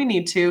everyone we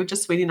need to,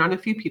 just waiting on a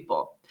few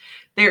people.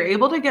 They are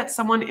able to get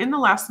someone in the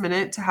last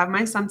minute to have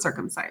my son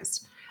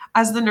circumcised.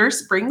 As the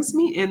nurse brings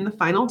me in the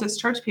final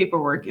discharge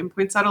paperwork and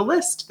points out a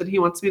list that he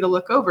wants me to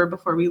look over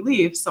before we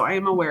leave, so I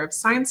am aware of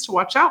signs to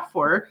watch out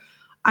for,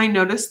 I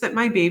notice that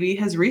my baby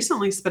has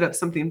recently spit up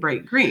something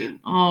bright green.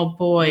 Oh,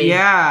 boy.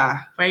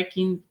 Yeah. Bright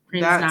green's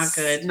not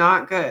good.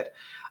 Not good.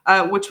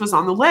 Which was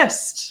on the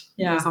list.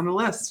 Yeah. It was on the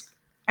list.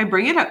 I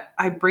bring it up.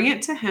 I bring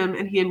it to him,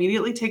 and he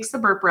immediately takes the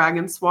burp rag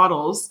and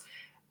swaddles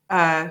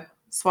that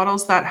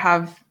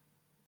have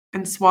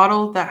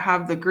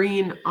the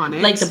green on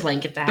it. Like the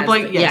blanket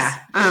that yes.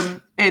 Yeah.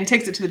 And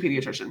takes it to the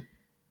pediatrician.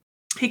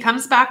 He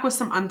comes back with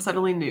some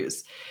unsettling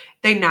news.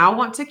 They now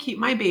want to keep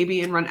my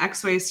baby and run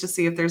x-rays to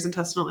see if there's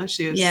intestinal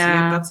issues.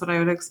 Yeah. That's what I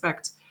would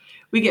expect.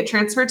 We get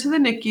transferred to the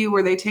NICU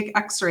where they take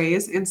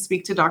x-rays and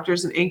speak to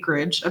doctors in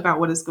Anchorage about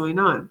what is going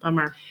on.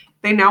 Bummer.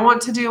 They now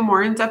want to do a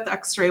more in-depth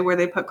x-ray where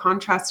they put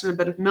contrast in a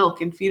bit of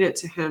milk and feed it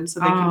to him so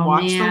they can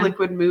watch the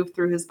liquid move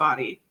through his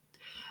body.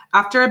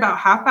 After about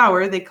half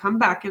hour, they come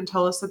back and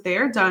tell us that they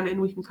are done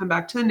and we can come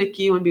back to the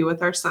NICU and be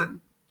with our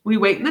son. We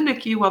wait in the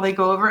NICU while they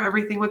go over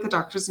everything with the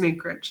doctors in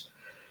Anchorage.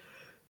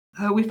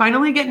 We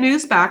finally get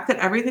news back that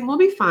everything will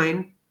be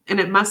fine,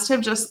 and it must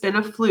have just been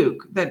a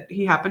fluke that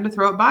he happened to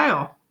throw up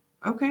bile.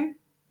 Okay.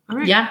 All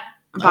right. Yeah.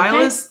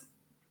 Bile is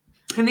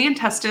in the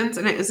intestines,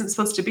 and it isn't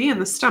supposed to be in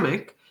the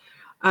stomach.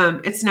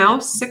 It's now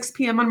 6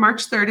 p.m. on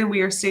March 3rd, and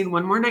we are staying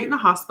one more night in the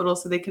hospital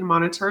so they can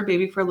monitor our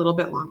baby for a little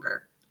bit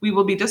longer. We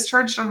will be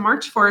discharged on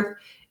March 4th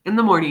in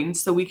the morning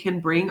so we can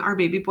bring our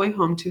baby boy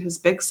home to his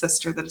big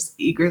sister that is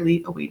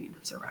eagerly awaiting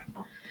his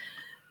arrival.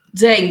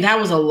 Dang, that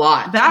was a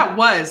lot. That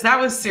was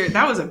serious.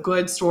 That was a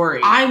good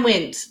story. I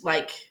went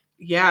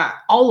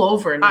all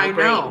over in my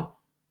brain. Know.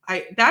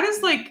 That is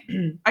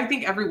I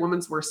think every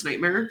woman's worst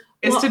nightmare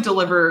is to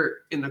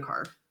deliver in the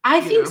car.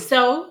 I think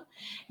so.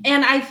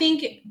 And I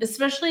think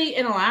especially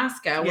in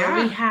Alaska where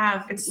we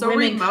have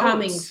women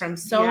coming from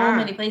so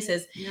many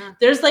places,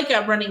 there's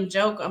a running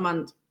joke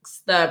amongst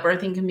the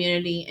birthing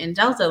community in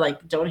Delta,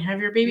 don't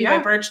have your baby by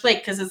Birch Lake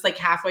because it's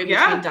halfway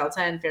between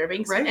Delta and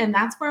Fairbanks. Right. And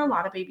that's where a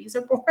lot of babies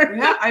are born.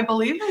 Yeah, I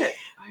believe it.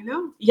 I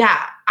know.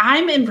 Yeah.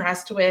 I'm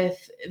impressed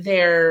with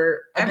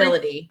their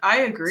ability.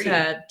 I agree.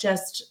 To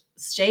just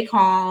stay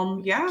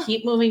calm. Yeah.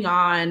 Keep moving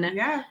on.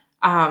 Yeah.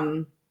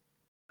 I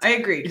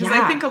agree. Because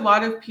I think a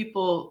lot of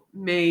people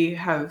may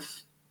have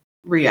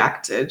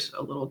reacted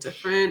a little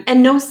different.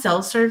 And no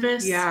cell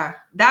service. Yeah.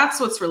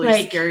 That's what's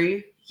really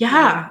scary.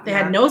 Yeah. They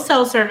had no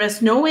cell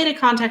service, no way to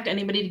contact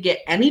anybody to get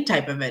any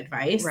type of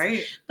advice.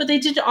 Right. But they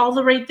did all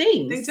the right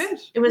things. They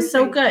did. It was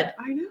so good.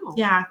 I know.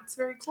 Yeah. It's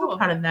very cool. So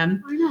proud of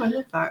them. I know. I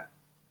love that.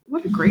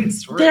 What a great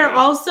story. They're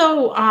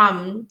also,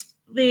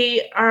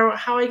 they are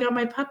how I got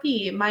my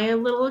puppy, my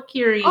little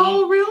Akiri.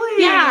 Oh,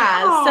 really?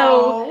 Yeah. Aww.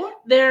 So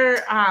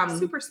they're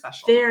super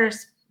special.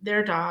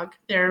 Their dog,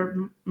 their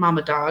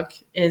mama dog,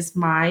 is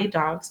my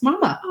dog's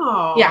mama.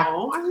 Oh, yeah.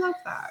 I love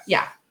that.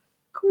 Yeah.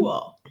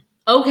 Cool.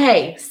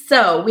 Okay,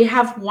 so we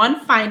have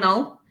one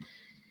final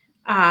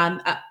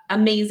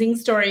amazing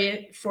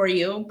story for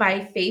you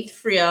by Faith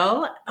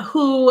Friel,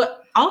 who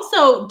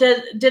also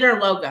did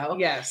our logo.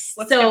 Yes.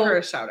 Let's give her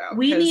a shout out.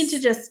 We need to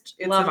just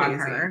love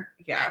amazing. on her.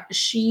 Yeah.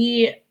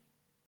 She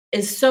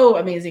is so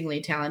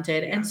amazingly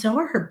talented, Yeah. and so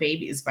are her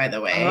babies, by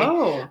the way.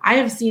 Oh, I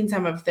have seen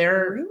some of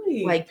their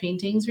really? like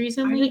paintings I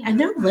recently, didn't and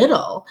know they're that.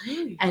 little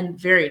Really? and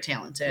very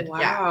talented. Yeah.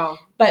 Wow.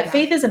 But Yeah.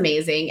 Faith is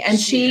amazing, and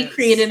she is.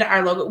 created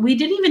our logo. We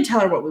didn't even tell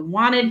her what we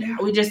wanted. Yeah.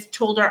 We just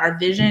told her our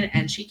vision,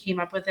 and she came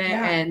up with it.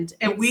 Yeah. And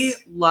we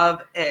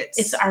love it.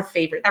 It's our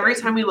favorite. Every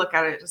thing. time we look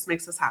at it, it just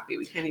makes us happy.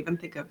 We can't even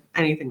think of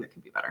anything that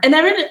could be better. And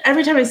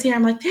every time I see her,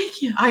 I'm like,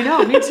 thank you. I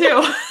know, me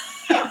too.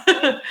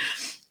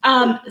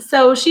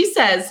 So she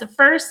says,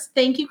 first,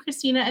 thank you,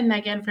 Kristina and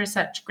Megan, for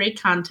such great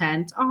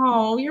content.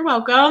 Oh, you're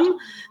welcome.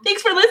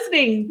 Thanks for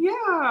listening.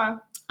 Yeah.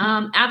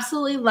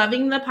 Absolutely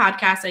loving the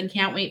podcast and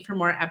can't wait for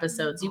more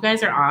episodes. You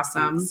guys are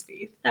awesome.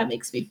 Thanks, that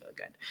makes me feel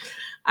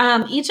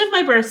good. Each of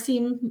my births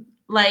seem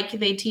like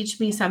they teach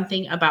me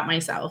something about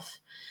myself.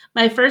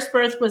 My first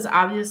birth was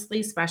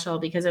obviously special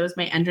because it was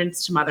my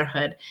entrance to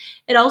motherhood.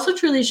 It also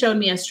truly showed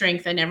me a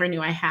strength I never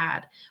knew I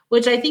had,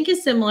 which I think is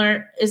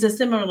a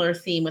similar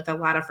theme with a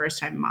lot of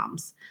first-time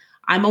moms.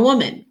 I'm a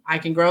woman. I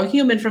can grow a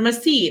human from a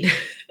seed.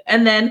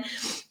 And then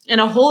in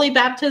a holy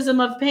baptism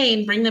of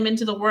pain, bring them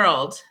into the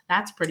world.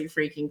 That's pretty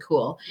freaking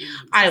cool.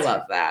 I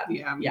love that.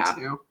 Yeah, me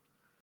too.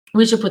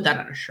 We should put that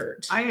on a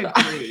shirt. I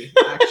agree,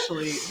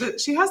 actually.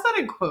 She has that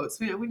in quotes.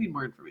 We need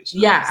more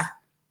information. Yeah.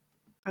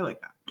 I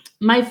like that.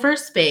 My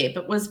first babe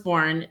was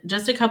born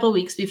just a couple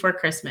weeks before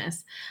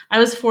Christmas. I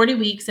was 40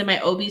 weeks and my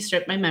OB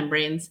stripped my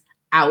membranes.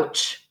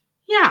 Ouch.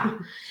 Yeah.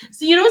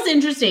 So you know what's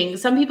interesting?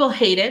 Some people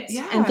hate it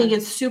and think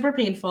it's super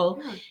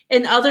painful. Yeah.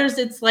 And others,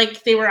 it's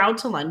like they were out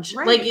to lunch.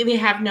 Right. Like they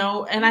have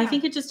no, and I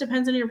think it just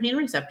depends on your pain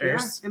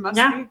receptors. Yeah, it must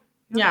be.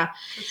 Yeah.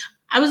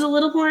 I was a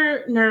little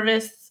more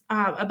nervous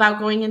about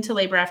going into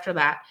labor after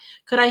that.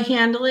 Could I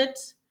handle it?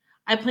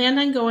 I planned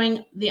on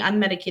going the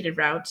unmedicated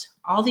route.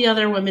 All the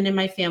other women in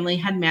my family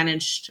had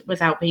managed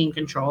without pain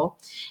control.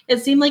 It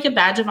seemed like a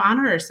badge of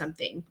honor or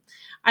something.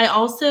 I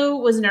also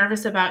was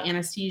nervous about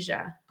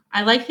anesthesia.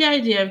 I liked the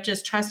idea of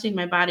just trusting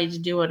my body to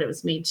do what it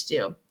was made to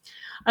do.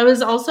 I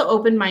was also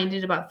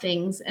open-minded about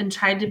things and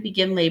tried to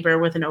begin labor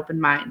with an open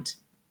mind.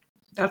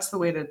 That's the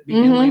way to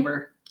begin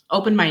labor.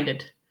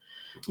 Open-minded.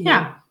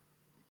 Yeah.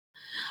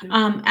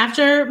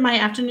 After my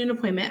afternoon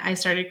appointment, I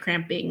started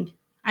cramping.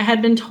 I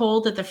had been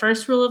told that the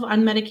first rule of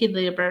unmedicated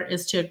labor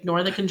is to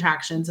ignore the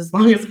contractions as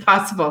long as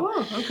possible.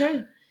 Oh,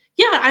 okay.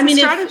 Yeah, I mean,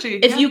 strategy.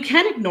 If you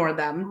can ignore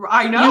them,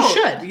 I know you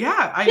should.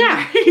 Yeah,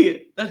 I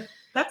agree.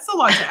 That's a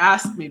lot to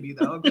ask, maybe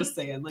though. I'm just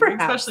saying, like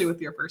especially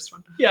with your first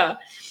one. Yeah.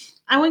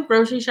 I went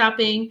grocery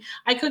shopping.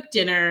 I cooked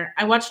dinner.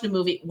 I watched a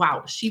movie.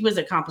 Wow, she was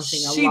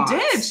accomplishing a lot. She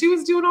did. She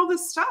was doing all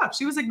this stuff.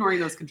 She was ignoring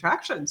those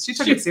contractions. She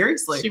took it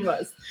seriously. She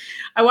was.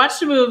 I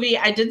watched a movie.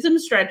 I did some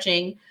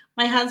stretching.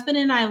 My husband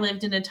and I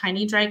lived in a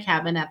tiny dry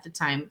cabin at the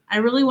time. I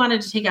really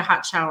wanted to take a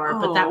hot shower,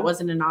 but that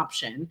wasn't an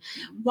option.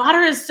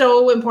 Water is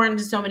so important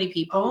to so many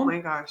people. Oh my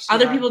gosh.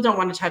 Other people don't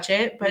want to touch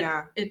it, but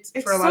it's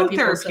for a lot of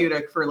people. It's so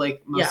therapeutic for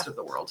like most of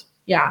the world.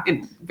 Yeah.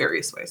 In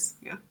various ways.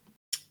 Yeah.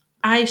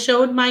 I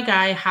showed my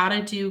guy how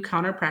to do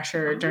counter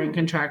pressure during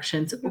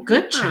contractions.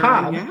 Good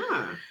job.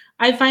 Yeah.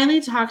 I finally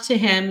talked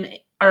him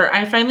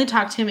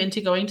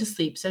into going to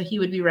sleep so he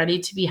would be ready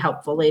to be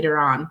helpful later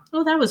on.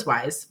 Oh, that was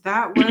wise.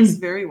 That was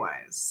very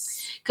wise.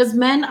 Because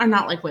men are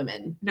not like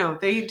women. No,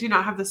 they do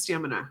not have the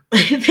stamina.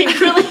 They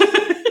really.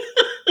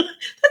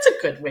 That's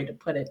a good way to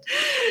put it.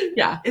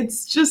 Yeah.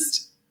 It's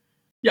just.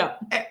 Yeah.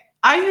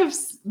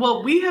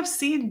 We have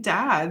seen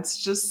dads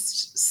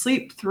just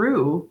sleep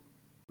through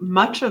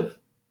much of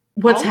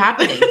what's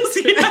happening.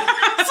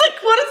 It's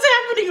like, what is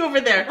happening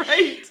over there?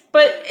 Right.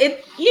 But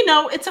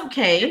it's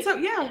okay.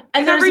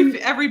 And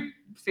every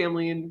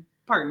family and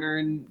partner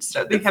and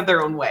stuff, they have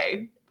their own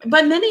way.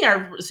 But many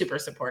are super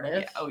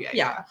supportive.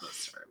 Yeah.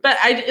 But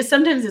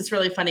sometimes it's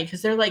really funny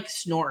because they're like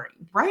snoring.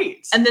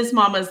 Right. And this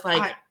mama's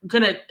like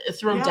gonna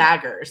throw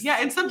daggers. Yeah,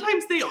 and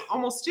sometimes they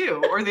almost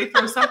do, or they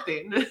throw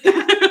something. Like,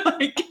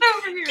 get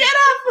over here.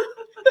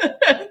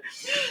 Get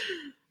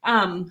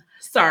up.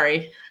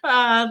 Sorry.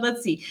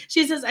 Let's see.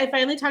 She says, I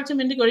finally talked him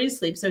into going to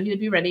sleep so he would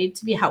be ready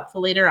to be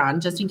helpful later on,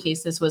 just in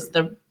case this was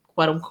the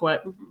quote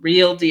unquote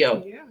real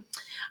deal. Yeah.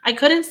 I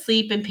couldn't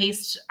sleep and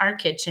paced our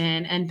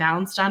kitchen and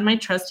bounced on my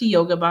trusty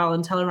yoga ball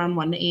until around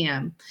 1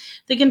 a.m.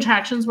 The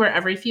contractions were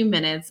every few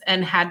minutes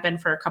and had been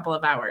for a couple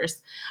of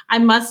hours. I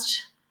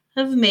must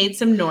have made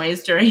some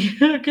noise during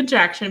a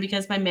contraction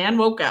because my man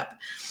woke up.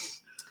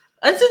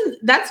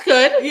 That's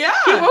good. Yeah.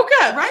 He woke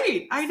up.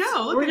 Right. I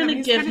know. We're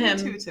going to give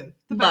him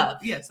love.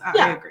 Yes,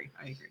 I agree.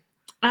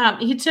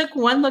 He took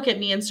one look at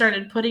me and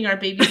started putting our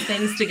baby's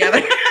things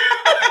together.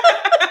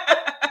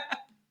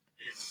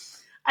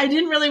 I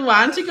didn't really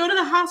want to go to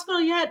the hospital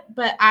yet,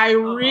 but I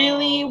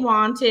really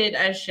wanted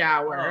a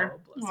shower.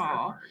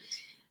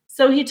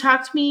 So he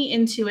talked me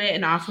into it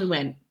and off we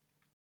went.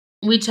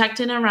 We checked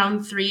in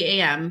around 3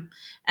 a.m.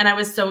 and I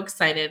was so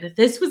excited.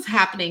 This was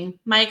happening.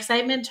 My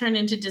excitement turned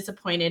into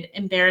disappointed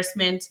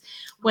embarrassment.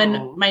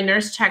 When my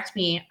nurse checked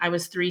me, I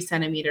was 3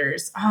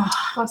 centimeters. Oh,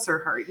 bless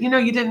her heart. You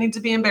didn't need to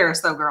be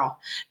embarrassed though, girl.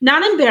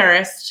 Not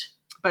embarrassed,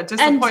 But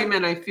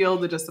disappointment, I feel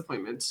the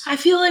disappointment. I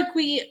feel like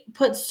we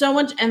put so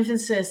much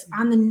emphasis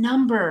on the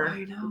number.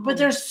 I know. But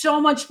there's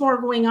so much more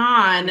going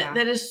on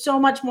that is so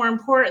much more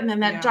important than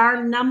that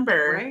darn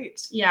number.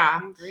 Right. Yeah.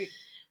 I agree.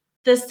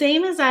 The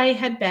same as I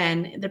had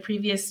been the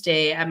previous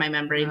day at my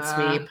membrane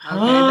sweep. Okay,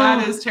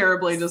 that is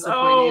terribly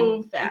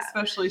disappointing. So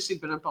especially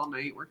she'd been up all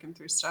night working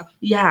through stuff.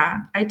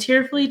 Yeah. I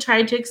tearfully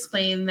tried to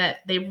explain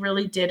that they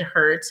really did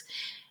hurt.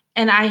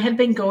 And I had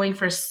been going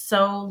for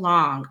so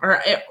long,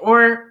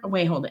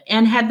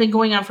 and had been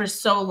going on for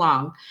so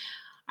long.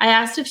 I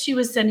asked if she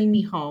was sending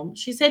me home.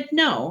 She said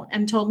no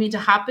and told me to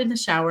hop in the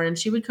shower and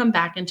she would come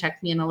back and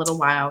check me in a little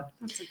while.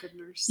 That's a good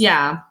nurse.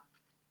 Yeah.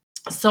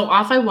 So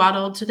off I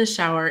waddled to the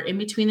shower in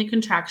between the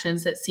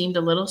contractions that seemed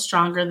a little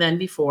stronger than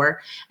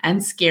before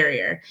and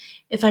scarier.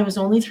 If I was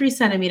only 3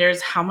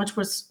 centimeters, how much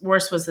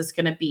worse was this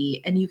going to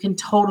be? And you can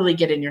totally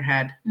get in your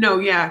head. No,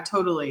 yeah,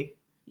 totally.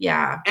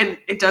 Yeah. And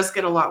it does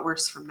get a lot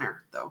worse from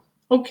there, though.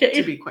 Okay.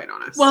 To be quite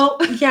honest. Well,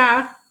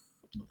 yeah.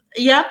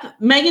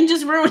 Yep. Megan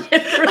just ruined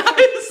it for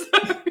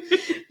me.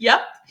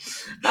 Yep.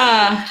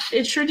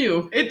 It sure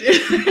do. It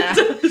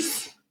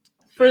does.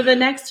 For the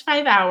next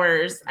 5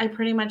 hours, I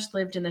pretty much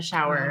lived in the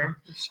shower.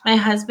 My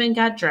husband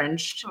got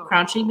drenched,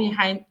 crouching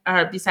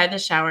beside the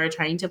shower,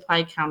 trying to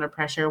apply counter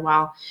pressure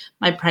while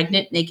my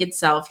pregnant, naked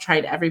self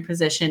tried every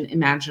position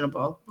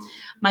imaginable.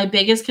 My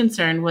biggest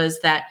concern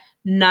was that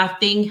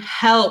nothing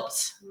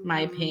helped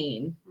my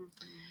pain.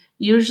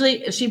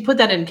 Usually, she put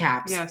that in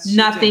caps. Yes,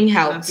 nothing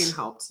helped. Nothing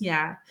helped.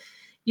 Yeah.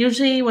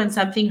 Usually when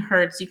something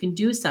hurts, you can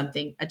do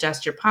something.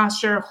 Adjust your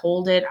posture,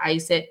 hold it,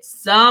 ice it,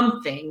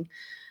 something.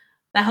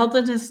 The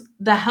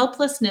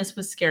helplessness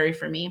was scary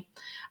for me.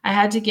 I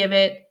had to give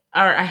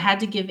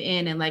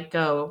in and let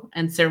go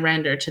and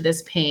surrender to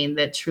this pain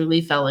that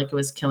truly felt like it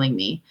was killing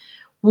me.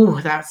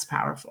 Ooh, that's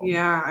powerful.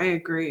 Yeah, I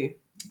agree.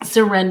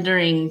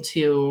 Surrendering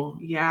to...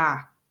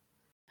 Yeah.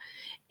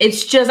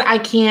 It's just, I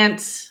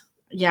can't...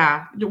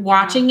 Yeah.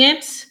 Watching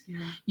it,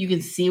 you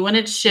can see when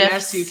it shifts.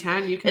 Yes, you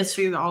can. You can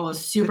see all of it.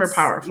 Super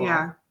powerful.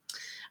 Yeah.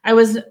 I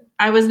was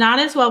not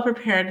as well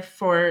prepared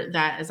for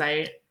that as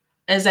I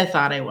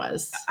thought I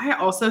was. I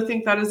also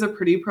think that is a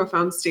pretty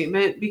profound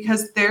statement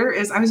because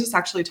I was just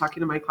actually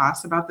talking to my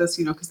class about this,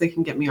 because they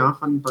can get me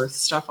off on birth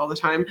stuff all the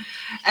time.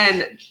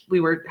 And we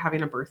were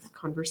having a birth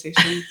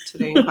conversation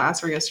today in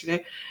class or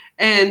yesterday.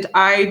 And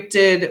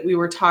we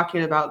were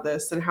talking about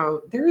this and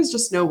how there is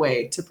just no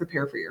way to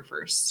prepare for your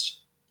first.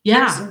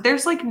 Yeah.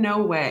 There's like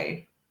no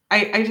way.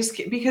 I just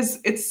can't, because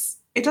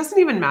it doesn't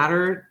even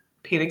matter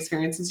pain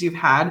experiences you've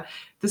had.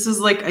 This is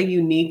like a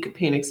unique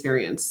pain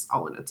experience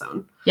all in its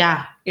own.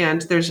 Yeah.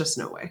 And there's just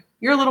no way.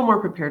 You're a little more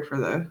prepared for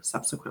the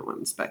subsequent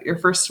ones, but your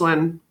first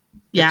one,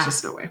 there's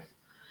just no way.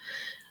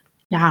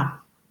 Yeah.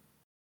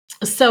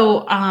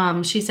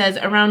 So she says,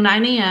 around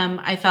 9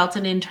 a.m., I felt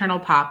an internal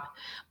pop.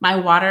 My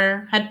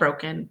water had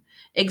broken.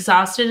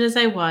 Exhausted as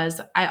I was,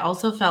 I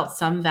also felt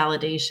some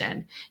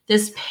validation.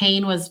 This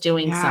pain was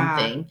doing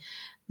something.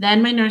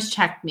 Then my nurse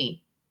checked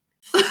me.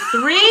 3.5?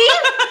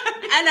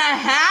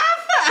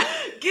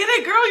 Get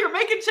it, girl. You're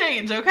making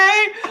change,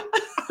 okay?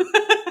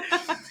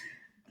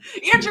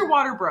 And your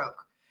water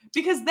broke.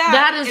 Because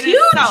that is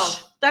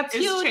huge. That's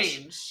is huge.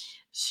 Change.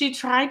 She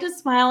tried to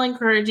smile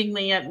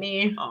encouragingly at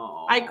me.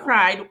 Oh. I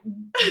cried.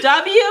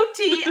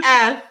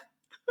 WTF.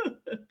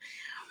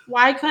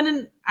 Why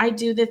couldn't I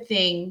do the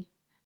thing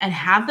and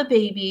have the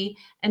baby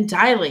and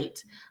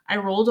dilate? I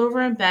rolled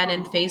over in bed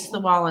and faced the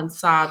wall and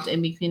sobbed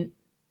in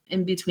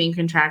between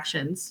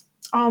contractions.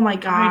 Oh my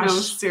gosh. I know,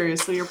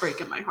 seriously, you're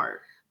breaking my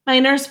heart. My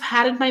nurse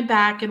patted my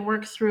back and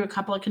worked through a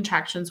couple of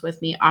contractions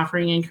with me,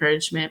 offering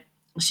encouragement.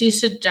 She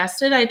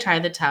suggested I try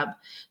the tub.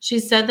 She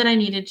said that I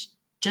needed to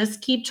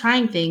just keep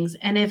trying things,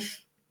 and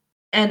if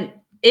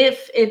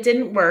it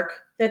didn't work,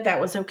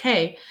 that was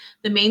okay.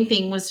 The main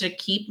thing was to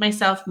keep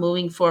myself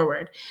moving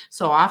forward.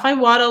 So off I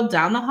waddled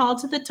down the hall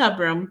to the tub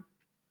room.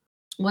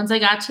 Once I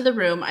got to the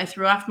room, I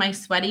threw off my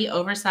sweaty,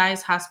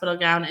 oversized hospital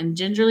gown and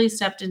gingerly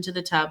stepped into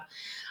the tub.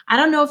 I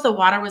don't know if the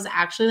water was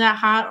actually that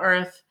hot or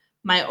if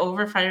my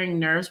overfiring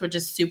nerves were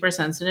just super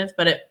sensitive,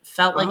 but it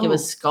felt like it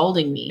was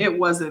scalding me. It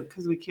wasn't,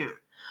 because we can't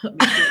make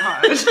it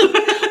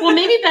hot. Well,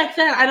 maybe back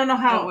then, I don't know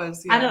how. It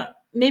was, yeah.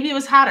 Maybe it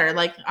was hotter,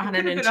 like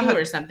 102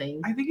 or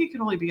something. I think it could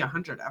only be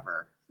 100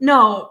 ever.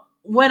 No,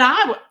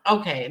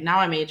 now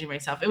I'm aging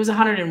myself. It was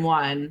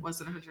 101.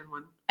 Was it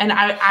 101? And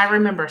I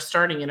remember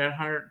starting it at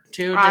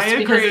 102 just I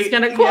because agree. it's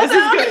going to cool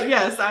down.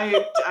 Yes, I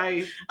do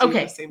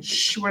okay. The same thing.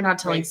 Shh, we're not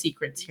telling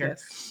secrets here.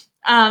 Yes.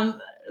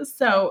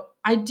 So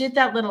I did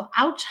that little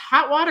ouch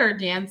hot water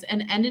dance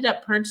and ended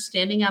up perched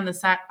standing on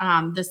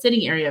the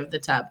sitting area of the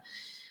tub.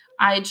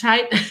 I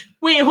tried.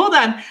 Wait, hold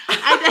on. So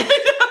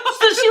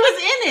she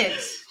was in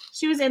it.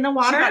 She was in the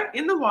water. She got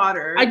in the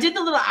water. I did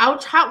the little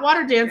ouch hot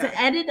water dance and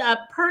ended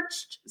up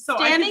perched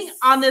standing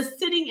on the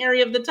sitting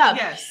area of the tub.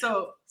 Yes.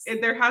 So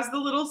there has the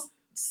little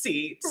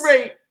seat.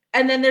 Right.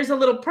 And then there's a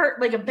little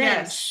like a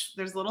bench. Yes,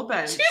 there's a little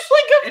bench. She's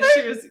like a bench.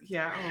 She was,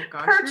 oh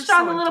gosh. Perched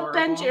on the little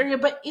bench area,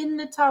 but in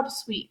the tub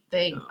suite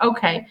thing.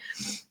 Okay.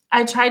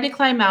 I tried to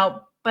climb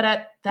out, But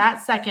at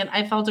that second,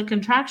 I felt a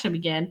contraction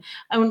begin,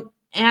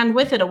 and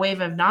with it, a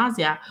wave of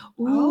nausea.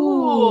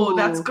 Oh,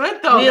 that's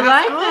good, though. We That's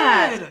like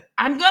good. that.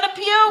 I'm going to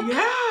puke.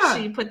 Yeah.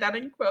 She put that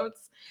in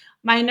quotes.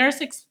 My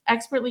nurse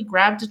expertly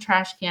grabbed a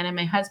trash can, and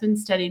my husband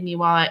studied me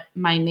while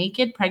my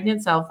naked,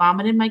 pregnant self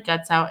vomited my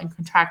guts out and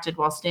contracted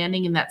while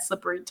standing in that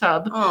slippery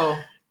tub. Oh.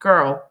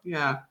 Girl.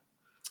 Yeah.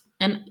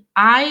 And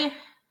I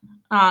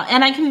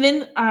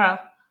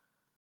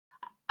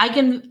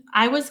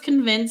was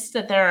convinced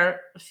that there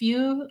are a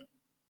few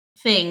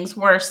things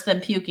worse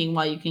than puking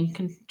while you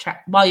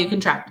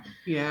contract.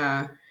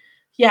 Yeah.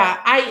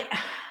 Yeah,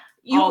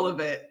 all of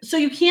it. So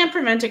you can't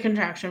prevent a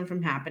contraction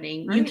from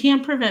happening. Right. You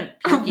can't prevent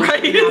puking Right.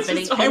 from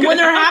happening. And when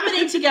they're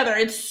happening together,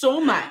 it's so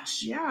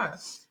much. Yeah.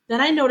 Then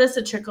I noticed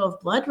a trickle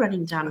of blood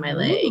running down my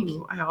leg.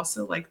 I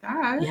also like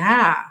that.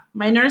 Yeah.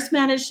 My nurse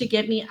managed to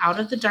get me out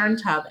of the darn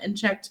tub and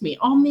checked me.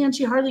 Oh man,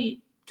 she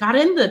hardly got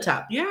in the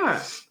tub.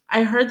 Yeah.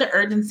 I heard the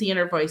urgency in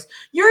her voice.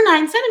 You're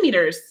 9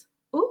 centimeters.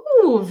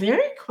 Ooh,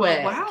 very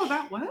quick. Oh, wow,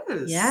 that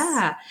was.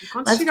 Yeah.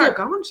 Once she got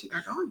going, she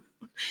got going.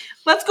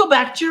 Let's go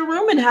back to your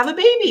room and have a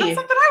baby. That's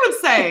something I would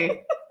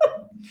say.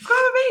 Let's go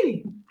have a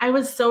baby. I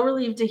was so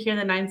relieved to hear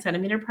the 9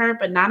 centimeter part,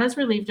 but not as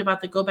relieved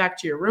about the go back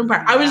to your room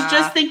part. I was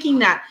just thinking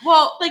that.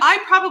 Well, like I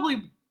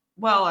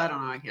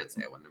don't know. I can't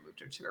say I wouldn't have moved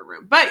her to her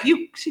room, but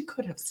she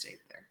could have stayed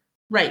there.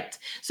 Right.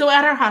 So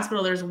at our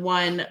hospital, there's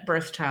one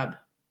birth tub.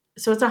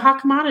 So it's a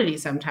hot commodity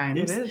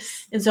sometimes. It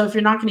is. And so if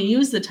you're not going to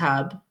use the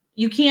tub,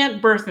 you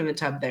can't birth in the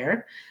tub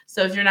there.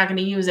 So if you're not going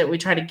to use it, we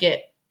try to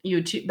get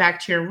you back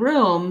to your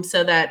room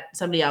so that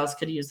somebody else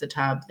could use the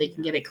tub. They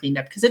can get it cleaned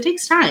up because it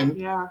takes time.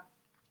 Yeah.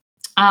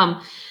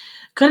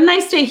 Couldn't I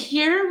stay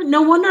here?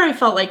 No wonder I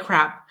felt like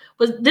crap.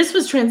 This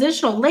was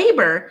transitional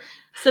labor,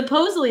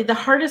 supposedly the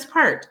hardest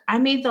part. I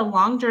made the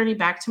long journey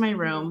back to my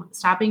room,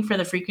 stopping for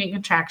the frequent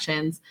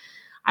contractions.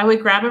 I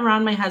would grab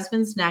around my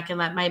husband's neck and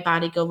let my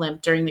body go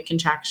limp during the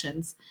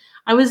contractions.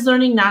 I was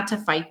learning not to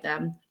fight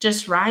them,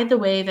 just ride the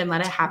wave and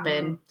let it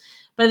happen.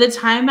 By the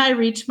time I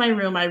reached my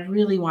room, I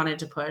really wanted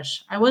to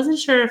push. I wasn't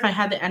sure if I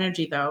had the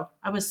energy, though.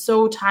 I was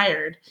so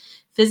tired,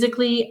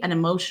 physically and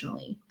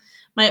emotionally.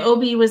 My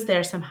OB was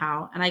there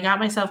somehow, and I got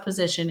myself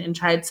positioned and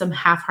tried some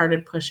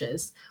half-hearted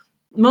pushes.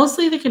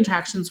 Mostly the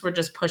contractions were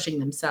just pushing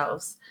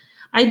themselves.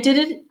 I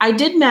did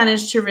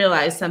manage to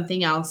realize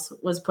something else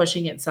was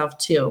pushing itself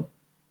too.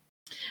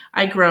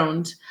 I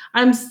groaned.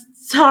 I'm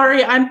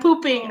sorry, I'm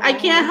pooping. I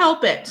can't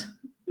help it.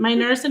 My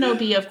nurse and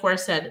OB, of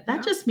course, said,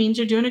 that just means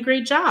you're doing a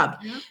great job.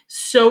 Yeah.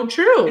 So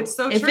true. It's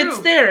so if true. If it's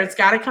there, it's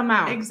got to come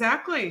out.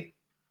 Exactly.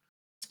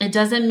 It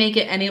doesn't make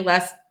it any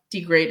less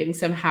degrading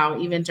somehow,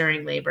 even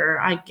during labor.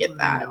 I get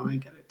that. I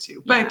get it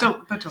too. But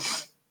don't let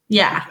it.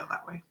 Yeah. Feel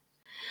that way.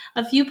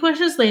 A few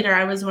pushes later,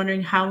 I was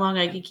wondering how long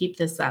I could keep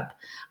this up.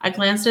 I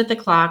glanced at the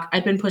clock.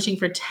 I'd been pushing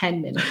for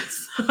 10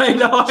 minutes. I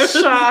know. I was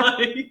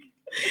like,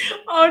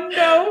 oh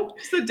no.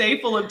 It's a day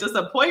full of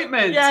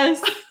disappointment.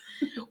 Yes.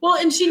 Well,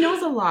 and she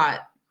knows a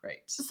lot. Right.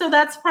 So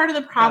that's part of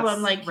the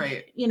problem.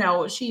 Right. You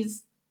know, she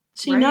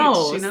right.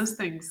 knows. She knows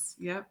things.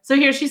 Yep. So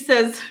here she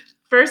says,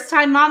 first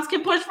time moms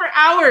can push for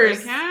hours.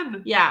 They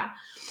can. Yeah.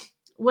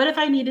 What if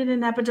I needed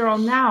an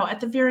epidural now at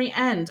the very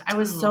end? I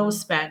was so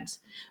spent.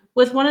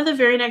 With one of the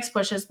very next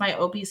pushes, my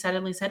OB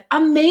suddenly said,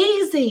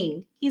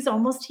 amazing. He's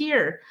almost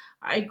here.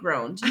 I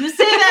groaned. You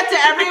say that to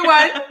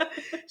everyone.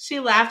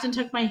 She laughed and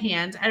took my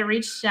hand. I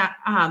reached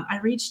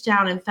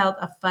down and felt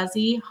a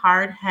fuzzy,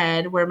 hard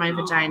head where my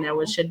vagina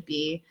should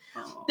be.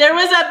 There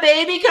was a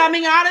baby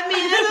coming out of me.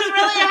 This is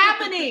really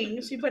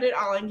happening. She put it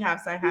all in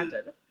caps. I had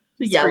to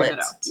yell it.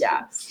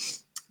 Yeah.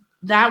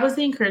 That was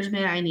the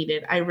encouragement I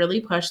needed. I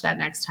really pushed that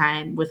next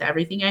time with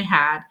everything I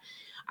had.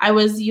 I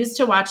was used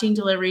to watching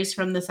deliveries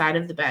from the side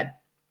of the bed.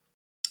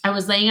 I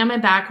was laying on my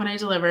back when I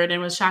delivered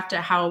and was shocked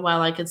at how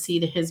well I could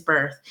see to his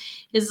birth.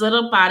 His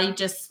little body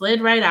just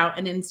slid right out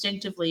and I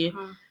instinctively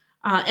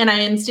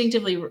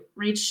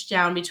reached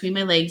down between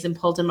my legs and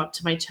pulled him up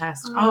to my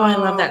chest. Oh, I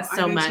love that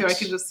so much. Too. I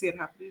can just see it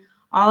happening.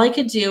 All I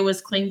could do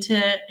was cling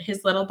to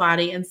his little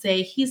body and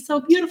say, he's so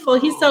beautiful.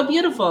 He's so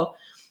beautiful.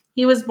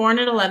 He was born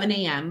at 11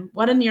 a.m.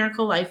 What a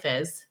miracle life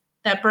is.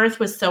 That birth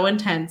was so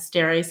intense,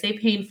 dare I say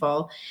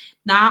painful.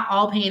 Not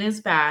all pain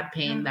is bad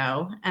pain,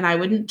 though, and I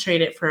wouldn't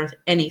trade it for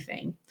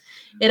anything.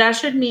 It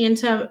ushered me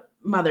into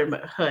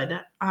motherhood.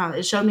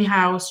 It showed me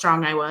how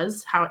strong I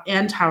was,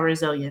 how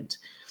resilient.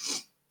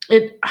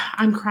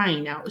 I'm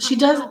crying now. She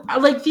does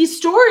like these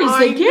stories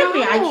they give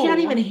me. I can't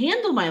even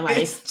handle my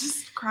life.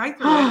 Just cry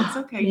through it. It's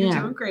okay. You're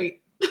doing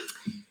great.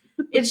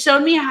 It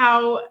showed me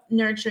how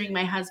nurturing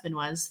my husband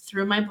was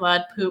through my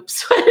blood, poop,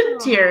 sweat, and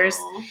tears.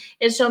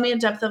 It showed me a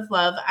depth of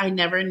love I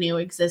never knew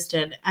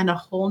existed and a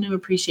whole new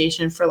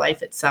appreciation for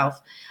life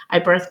itself. I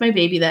birthed my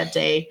baby that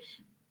day,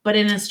 but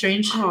in a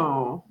strange...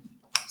 Oh,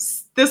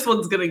 this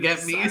one's going to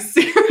get me,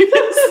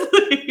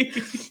 seriously.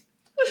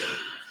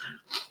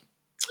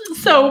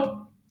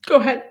 So, go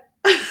ahead.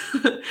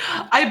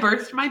 I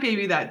birthed my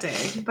baby that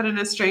day, but in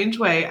a strange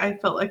way, I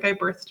felt like I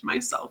birthed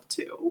myself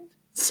too.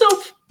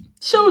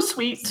 So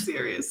sweet.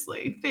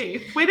 Seriously.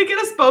 Faith. Way to get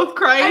us both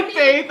crying,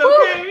 Faith,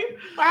 okay?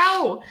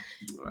 Wow.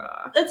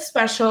 know. It's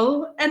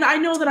special. And I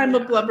know that I'm a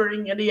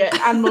blubbering idiot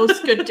on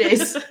most good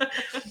days.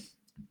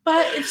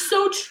 But it's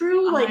so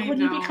true. Like when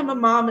you become a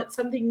mom, it's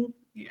something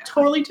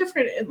totally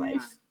different in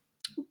life.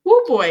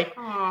 Oh boy.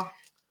 Oh.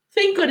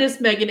 Thank goodness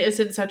Megan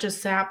isn't such a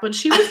sap, but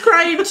she was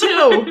crying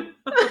too.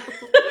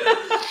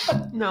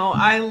 No,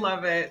 I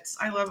love it.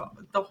 I love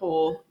the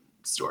whole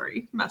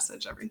story,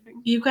 message,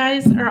 everything. You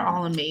guys are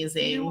all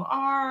amazing. You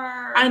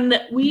are. And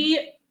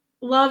we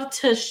love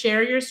to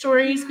share your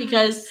stories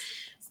because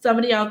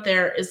somebody out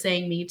there is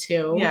saying me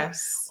too.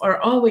 Yes. Or,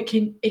 oh, it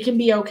can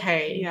be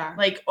okay. Yeah.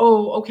 Like,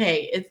 oh,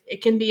 okay.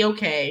 It can be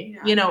okay.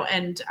 Yeah. You know,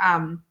 and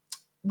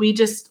we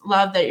just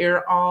love that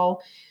you're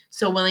all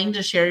so willing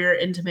to share your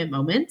intimate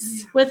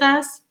moments with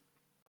us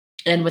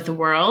and with the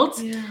world.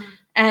 Yeah.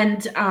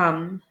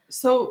 And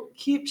so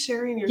keep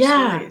sharing your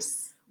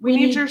stories. We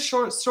need your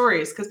short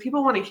stories because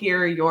people want to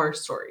hear your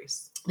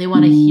stories. They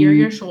want to hear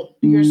your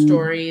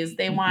stories.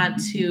 They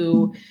want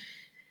to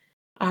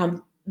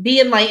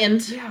be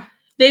enlightened. Yeah.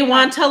 They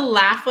want to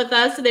laugh with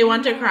us. They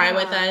want to cry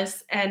with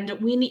us. And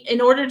we need, in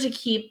order to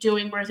keep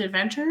doing birth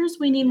adventures,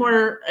 we need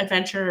more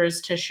adventurers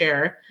to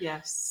share.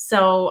 Yes.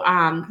 So,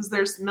 because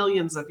there's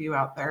millions of you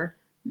out there.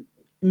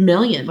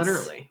 Millions.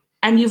 Literally.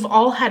 And you've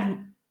all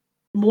had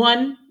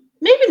one,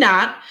 maybe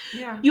not.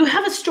 Yeah. You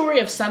have a story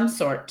of some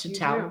sort to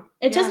tell. Do.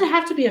 It doesn't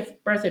have to be a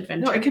birth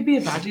adventure. No, it could be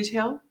a veggie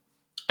tale.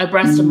 A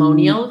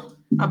breastimonial.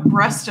 A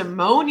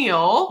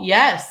breastimonial.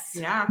 Yes.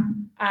 Yeah.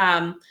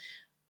 A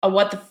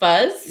what the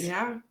fuzz.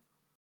 Yeah.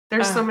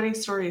 There's so many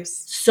stories.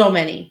 So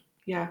many.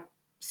 Yeah.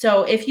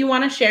 So if you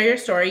want to share your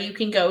story, you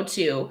can go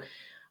to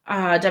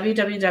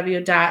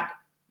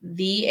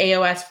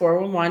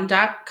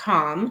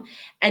www.theaos411.com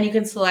and you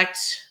can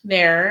select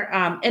there.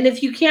 And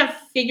if you can't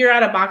figure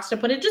out a box to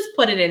put it, just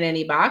put it in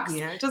any box.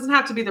 Yeah, it doesn't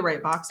have to be the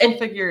right box. We'll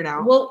figure it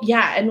out. Well,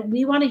 yeah, and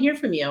we want to hear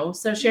from you.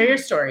 So share your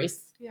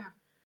stories. Yeah.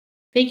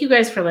 Thank you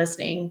guys for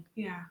listening.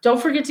 Yeah.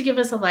 Don't forget to give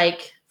us a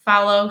like,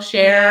 follow,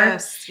 share.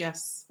 Yes,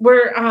 yes.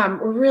 We're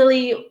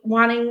really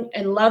wanting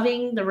and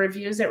loving the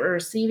reviews that we're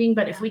receiving,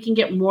 but if we can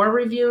get more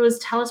reviews,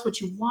 tell us what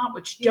you want,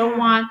 what you don't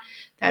want.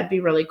 That'd be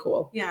really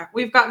cool. Yeah,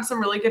 we've gotten some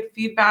really good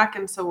feedback,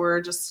 and so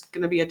we're just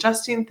going to be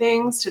adjusting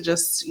things to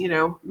just,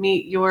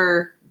 meet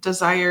your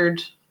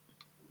desired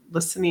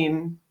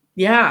listening.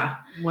 Yeah.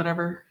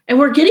 Whatever. And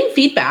we're getting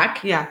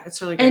feedback. Yeah,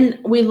 it's really good. And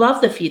we love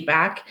the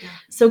feedback. Yeah.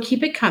 So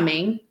keep it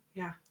coming.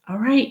 Yeah. All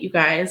right, you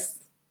guys.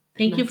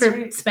 Thank you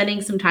for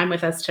spending some time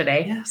with us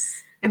today.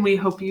 Yes. And we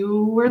hope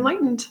you were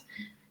enlightened.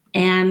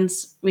 And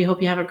we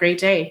hope you have a great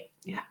day.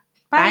 Yeah.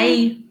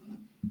 Bye.